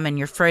tram and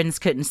your friends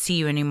couldn't see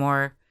you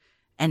anymore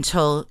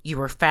until you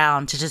were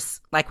found, to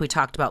just, like we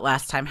talked about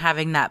last time,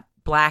 having that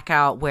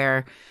blackout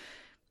where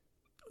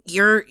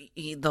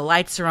the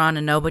lights are on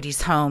and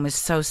nobody's home is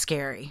so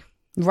scary.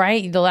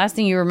 Right? The last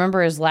thing you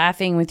remember is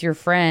laughing with your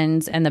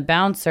friends and the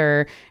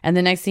bouncer, and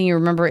the next thing you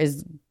remember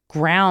is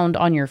ground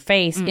on your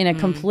face in a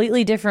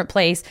completely different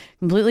place,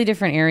 completely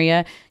different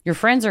area. Your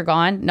friends are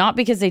gone, not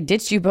because they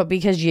ditched you, but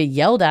because you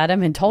yelled at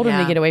them and told them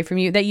to get away from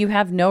you, that you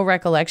have no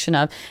recollection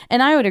of.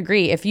 And I would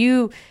agree.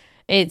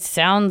 It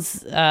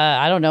sounds,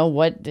 I don't know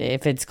what,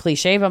 if it's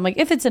cliche, but I'm like,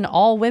 if it's an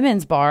all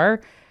women's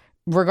bar,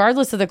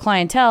 regardless of the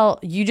clientele,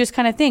 you just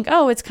kind of think,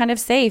 oh, it's kind of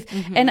safe.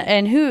 And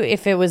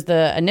if it was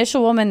the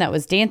initial woman that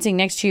was dancing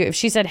next to you, if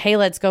she said, hey,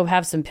 let's go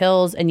have some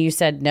pills, and you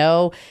said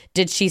no,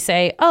 did she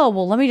say, oh,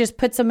 well, let me just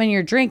put some in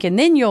your drink and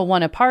then you'll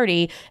want to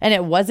party? And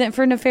it wasn't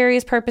for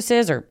nefarious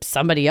purposes, or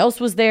somebody else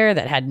was there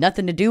that had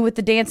nothing to do with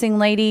the dancing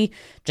lady,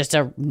 just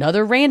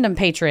another random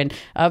patron,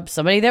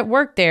 somebody that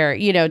worked there,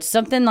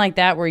 something like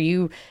that,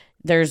 where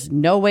there's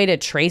no way to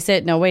trace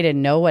it, no way to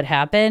know what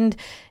happened.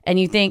 And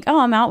you think, oh,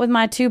 I'm out with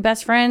my 2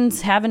 best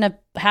friends, having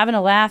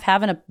a laugh,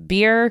 having a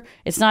beer.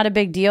 It's not a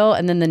big deal.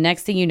 And then the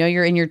next thing you know,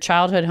 you're in your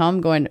childhood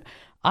home going,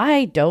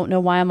 I don't know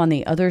why I'm on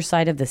the other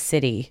side of the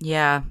city.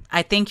 Yeah,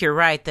 I think you're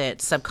right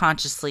that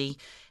subconsciously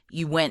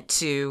you went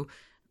to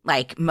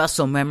like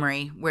muscle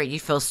memory where you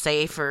feel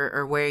safe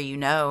or where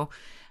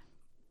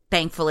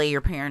thankfully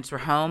your parents were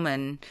home.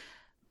 And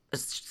a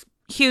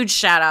huge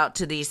shout out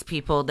to these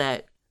people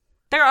that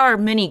there are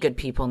many good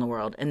people in the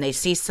world, and they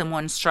see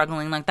someone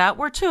struggling like that.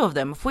 We're 2 of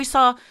them. If we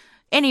saw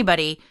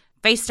anybody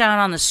face down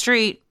on the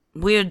street,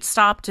 we would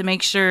stop to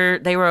make sure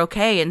they were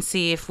okay and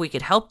see if we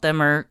could help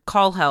them or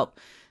call help.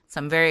 So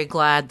I'm very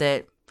glad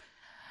that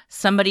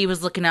somebody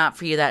was looking out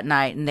for you that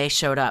night and they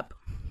showed up.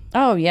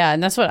 Oh, yeah.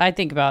 And that's what I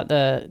think about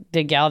the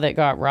gal that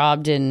got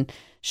robbed in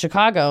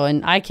Chicago.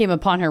 And I came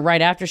upon her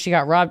right after she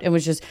got robbed and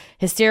was just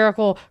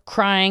hysterical,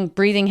 crying,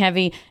 breathing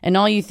heavy. And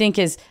all you think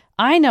is,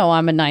 I know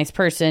I'm a nice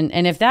person,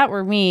 and if that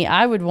were me,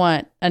 I would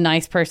want a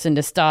nice person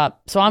to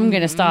stop. So I'm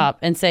going to stop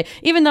and say,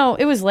 even though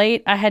it was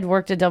late, I had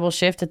worked a double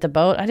shift at the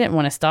boat. I didn't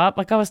want to stop.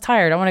 Like, I was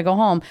tired. I want to go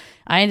home.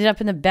 I ended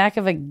up in the back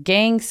of a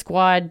gang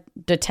squad,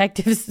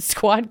 detectives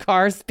squad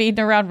car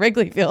speeding around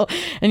Wrigleyville.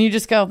 And you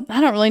just go,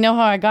 I don't really know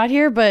how I got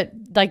here, but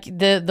like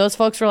those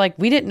folks were like,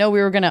 we didn't know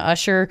we were going to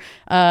usher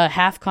a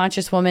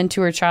half-conscious woman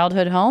to her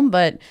childhood home,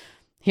 but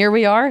here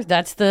we are.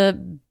 That's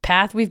the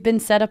path we've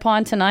been set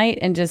upon tonight,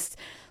 and just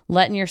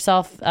letting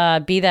yourself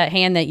be that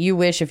hand that you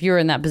wish, if you were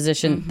in that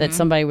position, that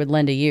somebody would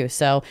lend to you.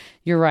 So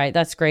you're right.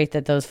 That's great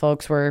that those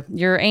folks were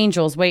your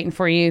angels waiting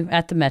for you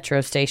at the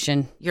metro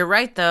station. You're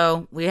right,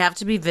 though. We have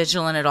to be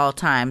vigilant at all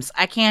times.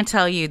 I can't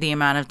tell you the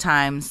amount of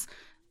times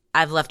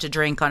I've left a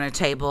drink on a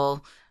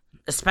table,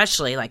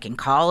 especially like in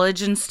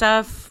college and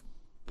stuff,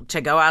 to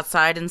go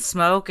outside and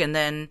smoke. And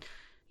then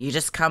you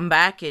just come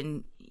back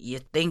and you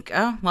think,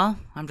 oh, well,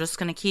 I'm just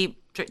going to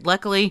keep.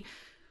 Luckily,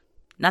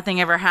 nothing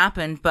ever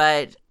happened,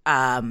 but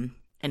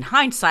in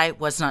hindsight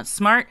was not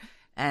smart,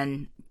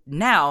 and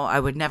now I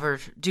would never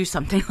do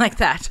something like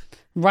that.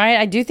 Right.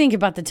 I do think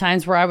about the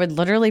times where I would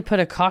literally put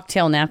a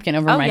cocktail napkin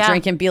over my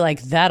drink and be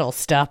like, that'll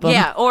stop them.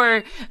 Yeah,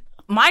 or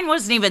mine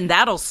wasn't even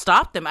that'll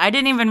stop them. I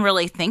didn't even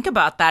really think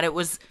about that. It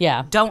was,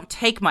 don't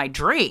take my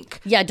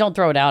drink. Yeah, don't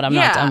throw it out. I'm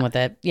not done with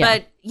it. Yeah.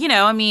 But,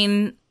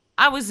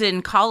 I was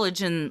in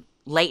college in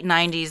late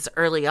 90s,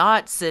 early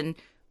aughts, and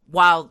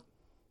while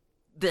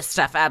this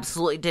stuff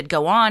absolutely did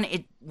go on,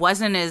 it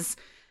wasn't as,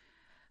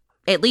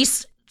 at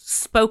least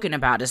spoken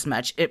about as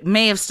much. It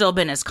may have still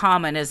been as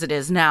common as it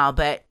is now,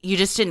 but you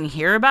just didn't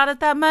hear about it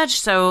that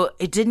much, so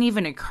it didn't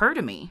even occur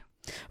to me.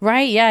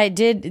 Right. Yeah, it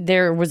did.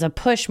 There was a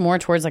push more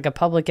towards like a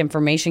public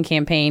information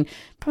campaign,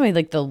 probably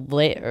like the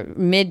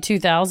mid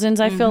 2000s.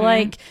 I feel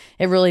like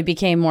it really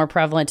became more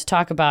prevalent to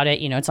talk about it.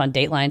 You know, it's on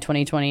Dateline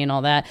 2020 and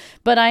all that.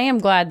 But I am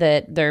glad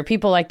that there are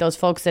people like those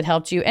folks that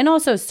helped you, and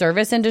also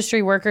service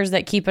industry workers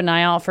that keep an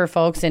eye out for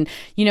folks. And,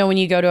 you know, when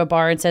you go to a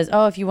bar and says,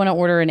 oh, if you want to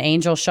order an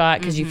Angel shot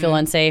because you feel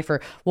unsafe,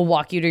 or we'll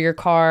walk you to your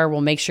car,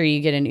 we'll make sure you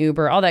get an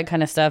Uber, all that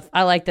kind of stuff.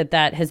 I like that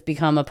that has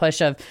become a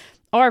push of,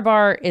 our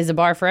bar is a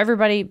bar for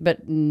everybody,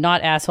 but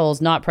not assholes,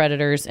 not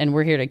predators, and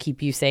we're here to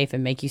keep you safe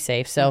and make you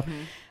safe. So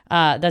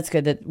that's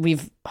good that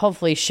we've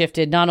hopefully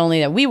shifted, not only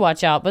that we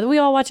watch out, but we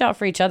all watch out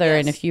for each other. Yes.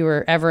 And if you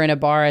were ever in a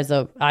bar as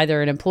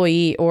either an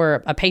employee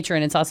or a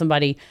patron and saw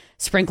somebody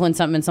sprinkling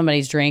something in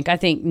somebody's drink, I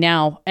think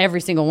now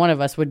every single one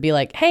of us would be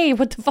like, hey,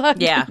 what the fuck?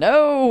 Yeah.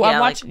 No, I'm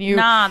watching you.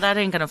 Nah, that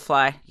ain't gonna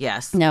fly.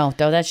 Yes. No,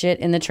 throw that shit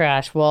in the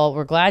trash. Well,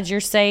 we're glad you're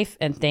safe,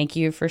 and thank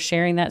you for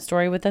sharing that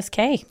story with us,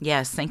 Kay.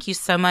 Yes, thank you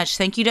so much.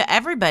 Thank you to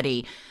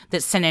everybody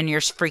that sent in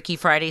your Freaky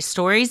Friday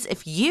stories.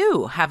 If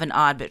you have an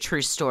odd but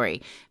true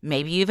story,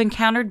 maybe you've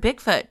encountered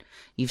Bigfoot,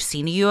 you've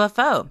seen a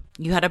UFO,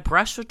 you had a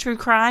brush with true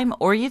crime,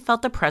 or you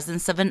felt the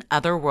presence of an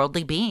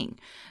otherworldly being,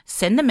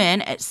 send them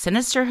in at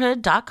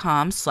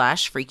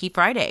sinisterhood.com/Freaky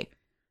Friday.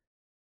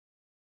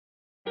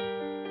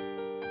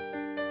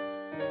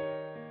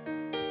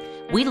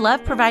 We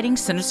love providing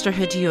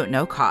Sinisterhood to you at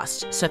no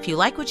cost, so if you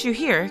like what you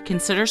hear,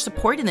 consider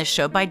supporting this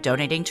show by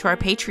donating to our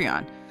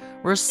Patreon.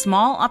 We're a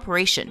small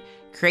operation,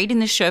 creating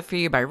this show for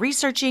you by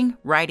researching,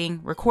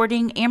 writing,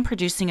 recording, and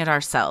producing it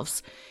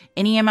ourselves.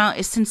 Any amount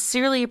is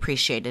sincerely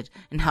appreciated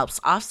and helps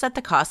offset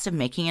the cost of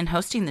making and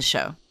hosting the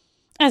show.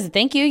 As a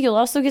thank you, you'll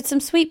also get some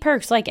sweet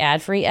perks like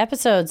ad-free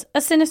episodes, a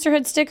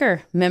Sinisterhood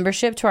sticker,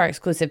 membership to our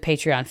exclusive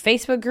Patreon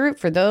Facebook group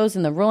for those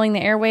in the Rolling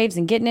the Airwaves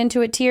and Getting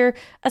Into It tier,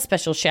 a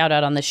special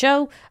shout-out on the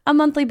show, a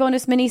monthly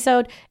bonus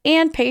mini-sode,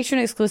 and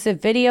patron-exclusive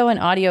video and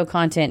audio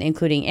content,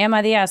 including Am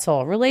I the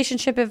Asshole?,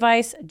 relationship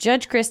advice,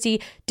 Judge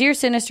Christie, Dear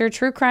Sinister,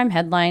 true crime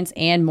headlines,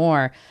 and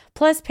more.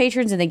 Plus,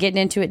 patrons in the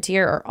Getting Into It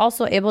tier are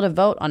also able to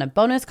vote on a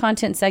bonus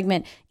content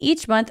segment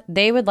each month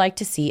they would like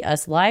to see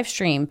us live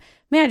stream.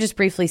 May I just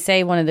briefly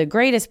say one of the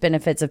greatest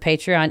benefits of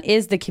Patreon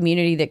is the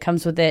community that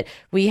comes with it.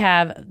 We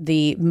have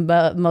the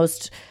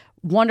most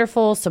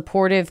wonderful,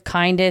 supportive,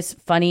 kindest,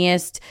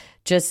 funniest,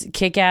 just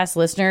kick-ass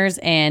listeners,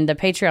 and the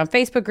Patreon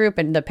Facebook group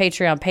and the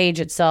Patreon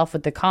page itself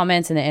with the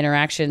comments and the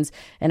interactions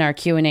and our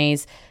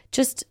Q&As.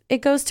 Just, it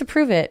goes to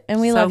prove it, and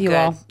we love you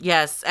all.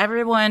 Yes,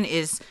 everyone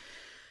is,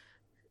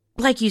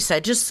 like you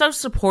said, just so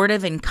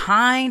supportive and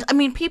kind. I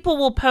mean, people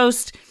will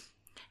post,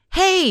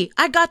 hey,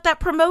 I got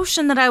that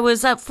promotion that I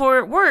was up for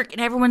at work.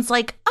 And everyone's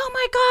like, oh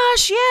my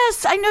gosh,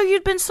 yes, I know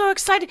you'd been so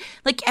excited.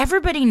 Like,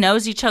 everybody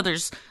knows each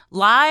other's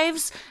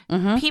lives.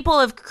 People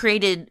have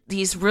created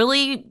these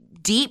really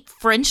deep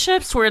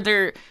friendships where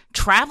they're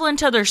traveling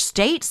to other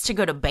states to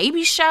go to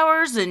baby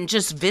showers and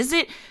just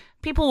visit.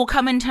 People will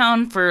come in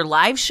town for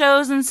live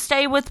shows and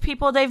stay with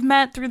people they've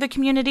met through the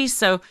community.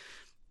 So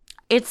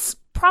it's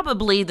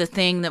probably the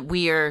thing that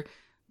we are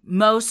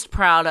most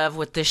proud of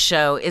with this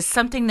show, is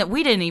something that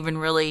we didn't even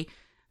really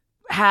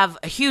have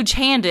a huge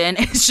hand in.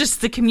 It's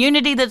just the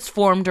community that's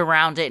formed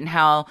around it and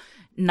how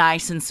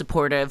nice and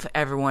supportive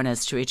everyone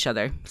is to each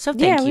other. So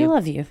thank you. Yeah, we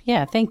love you.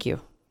 Yeah, thank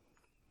you.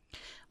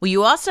 Well,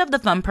 you also have the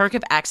fun perk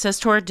of access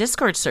to our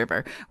Discord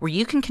server, where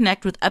you can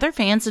connect with other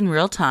fans in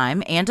real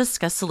time and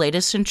discuss the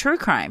latest in true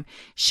crime,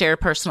 share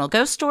personal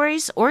ghost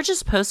stories, or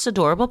just post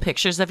adorable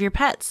pictures of your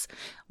pets.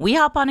 We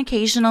hop on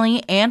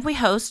occasionally, and we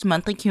host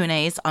monthly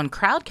Q&As on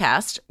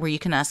Crowdcast, where you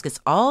can ask us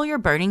all your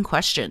burning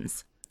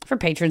questions. For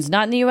patrons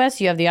not in the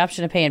U.S., you have the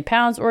option to pay in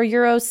pounds or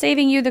euros,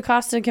 saving you the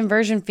cost of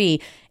conversion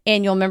fee.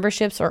 Annual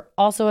memberships are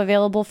also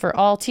available for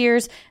all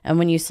tiers, and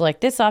when you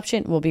select this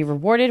option, we'll be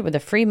rewarded with a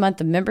free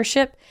month of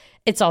membership.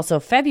 It's also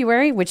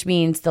February, which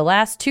means the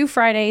last 2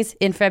 Fridays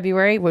in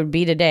February would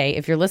be today.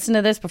 If you're listening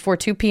to this before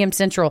 2 p.m.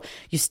 Central,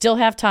 you still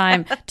have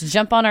time to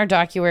jump on our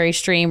docuary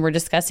stream. We're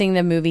discussing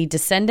the movie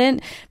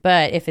Descendant,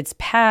 but if it's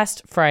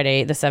past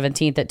Friday the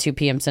 17th at 2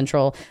 p.m.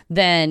 Central,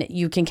 then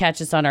you can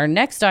catch us on our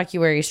next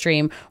docuary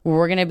stream, where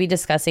we're going to be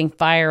discussing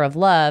Fire of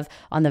Love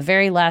on the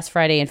very last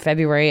Friday in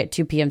February at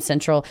 2 p.m.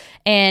 Central.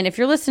 And if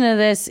you're listening to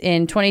this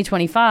in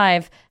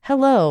 2025,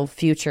 hello,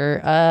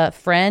 future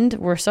friend.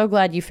 We're so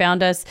glad you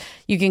found us.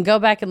 You can go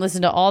back and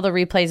listen to all the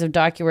replays of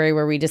Docuary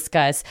where we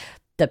discuss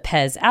The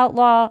Pez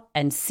Outlaw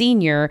and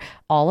Senior,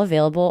 all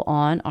available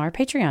on our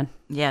Patreon.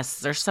 Yes,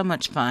 they're so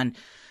much fun.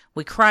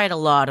 We cried a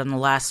lot on the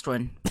last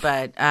one,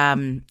 but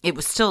it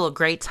was still a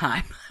great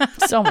time.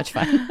 So much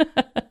fun.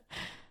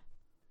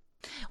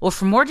 Well,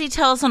 for more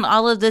details on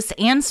all of this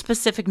and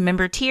specific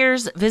member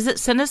tiers, visit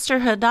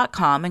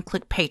sinisterhood.com and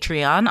click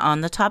Patreon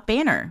on the top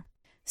banner.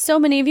 So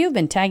many of you have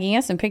been tagging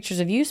us in pictures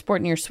of you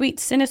sporting your sweet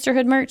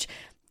Sinisterhood merch.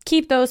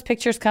 Keep those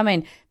pictures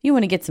coming. If you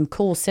want to get some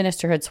cool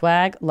Sinisterhood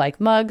swag like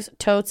mugs,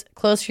 totes,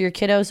 clothes for your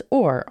kiddos,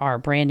 or our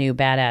brand new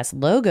badass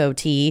logo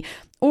tee,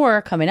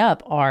 or coming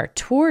up, our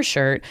tour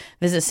shirt,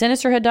 visit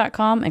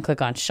sinisterhood.com and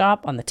click on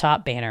shop on the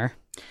top banner.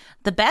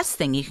 The best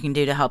thing you can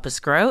do to help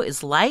us grow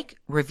is like,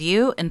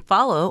 review, and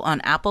follow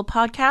on Apple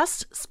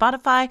Podcasts,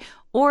 Spotify,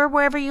 or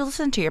wherever you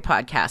listen to your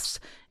podcasts.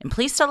 And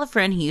please tell a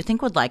friend who you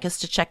think would like us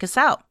to check us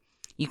out.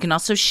 You can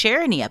also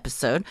share any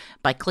episode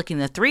by clicking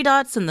the 3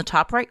 dots in the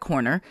top right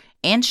corner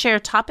and share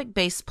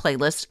topic-based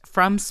playlists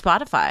from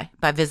Spotify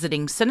by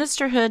visiting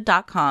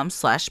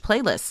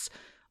sinisterhood.com/playlists.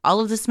 All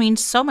of this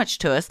means so much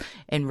to us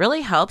and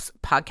really helps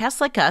podcasts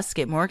like us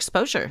get more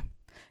exposure.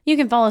 You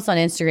can follow us on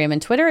Instagram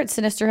and Twitter at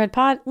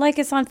SinisterhoodPod, like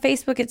us on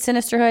Facebook at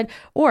Sinisterhood,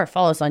 or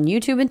follow us on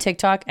YouTube and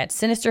TikTok at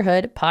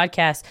Sinisterhood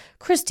Podcast.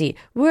 Christy,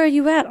 where are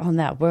you at on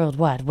that World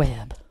Wide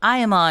Web? I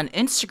am on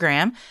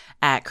Instagram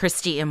at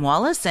Christy M.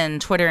 Wallace and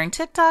Twitter and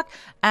TikTok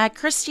at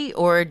Christy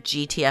or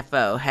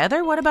GTFO.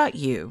 Heather, what about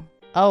you?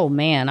 Oh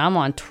man, I'm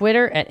on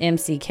Twitter at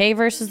MCK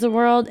versus the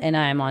world, and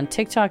I'm on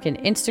TikTok and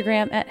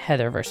Instagram at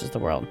Heather versus the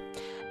world.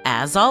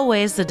 As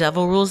always, the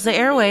devil rules the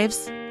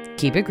airwaves.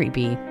 Keep it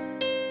creepy.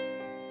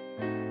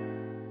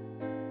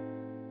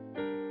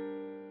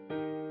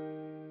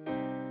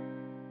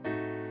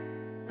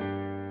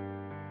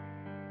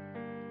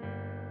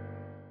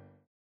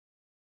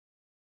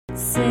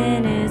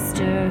 Sin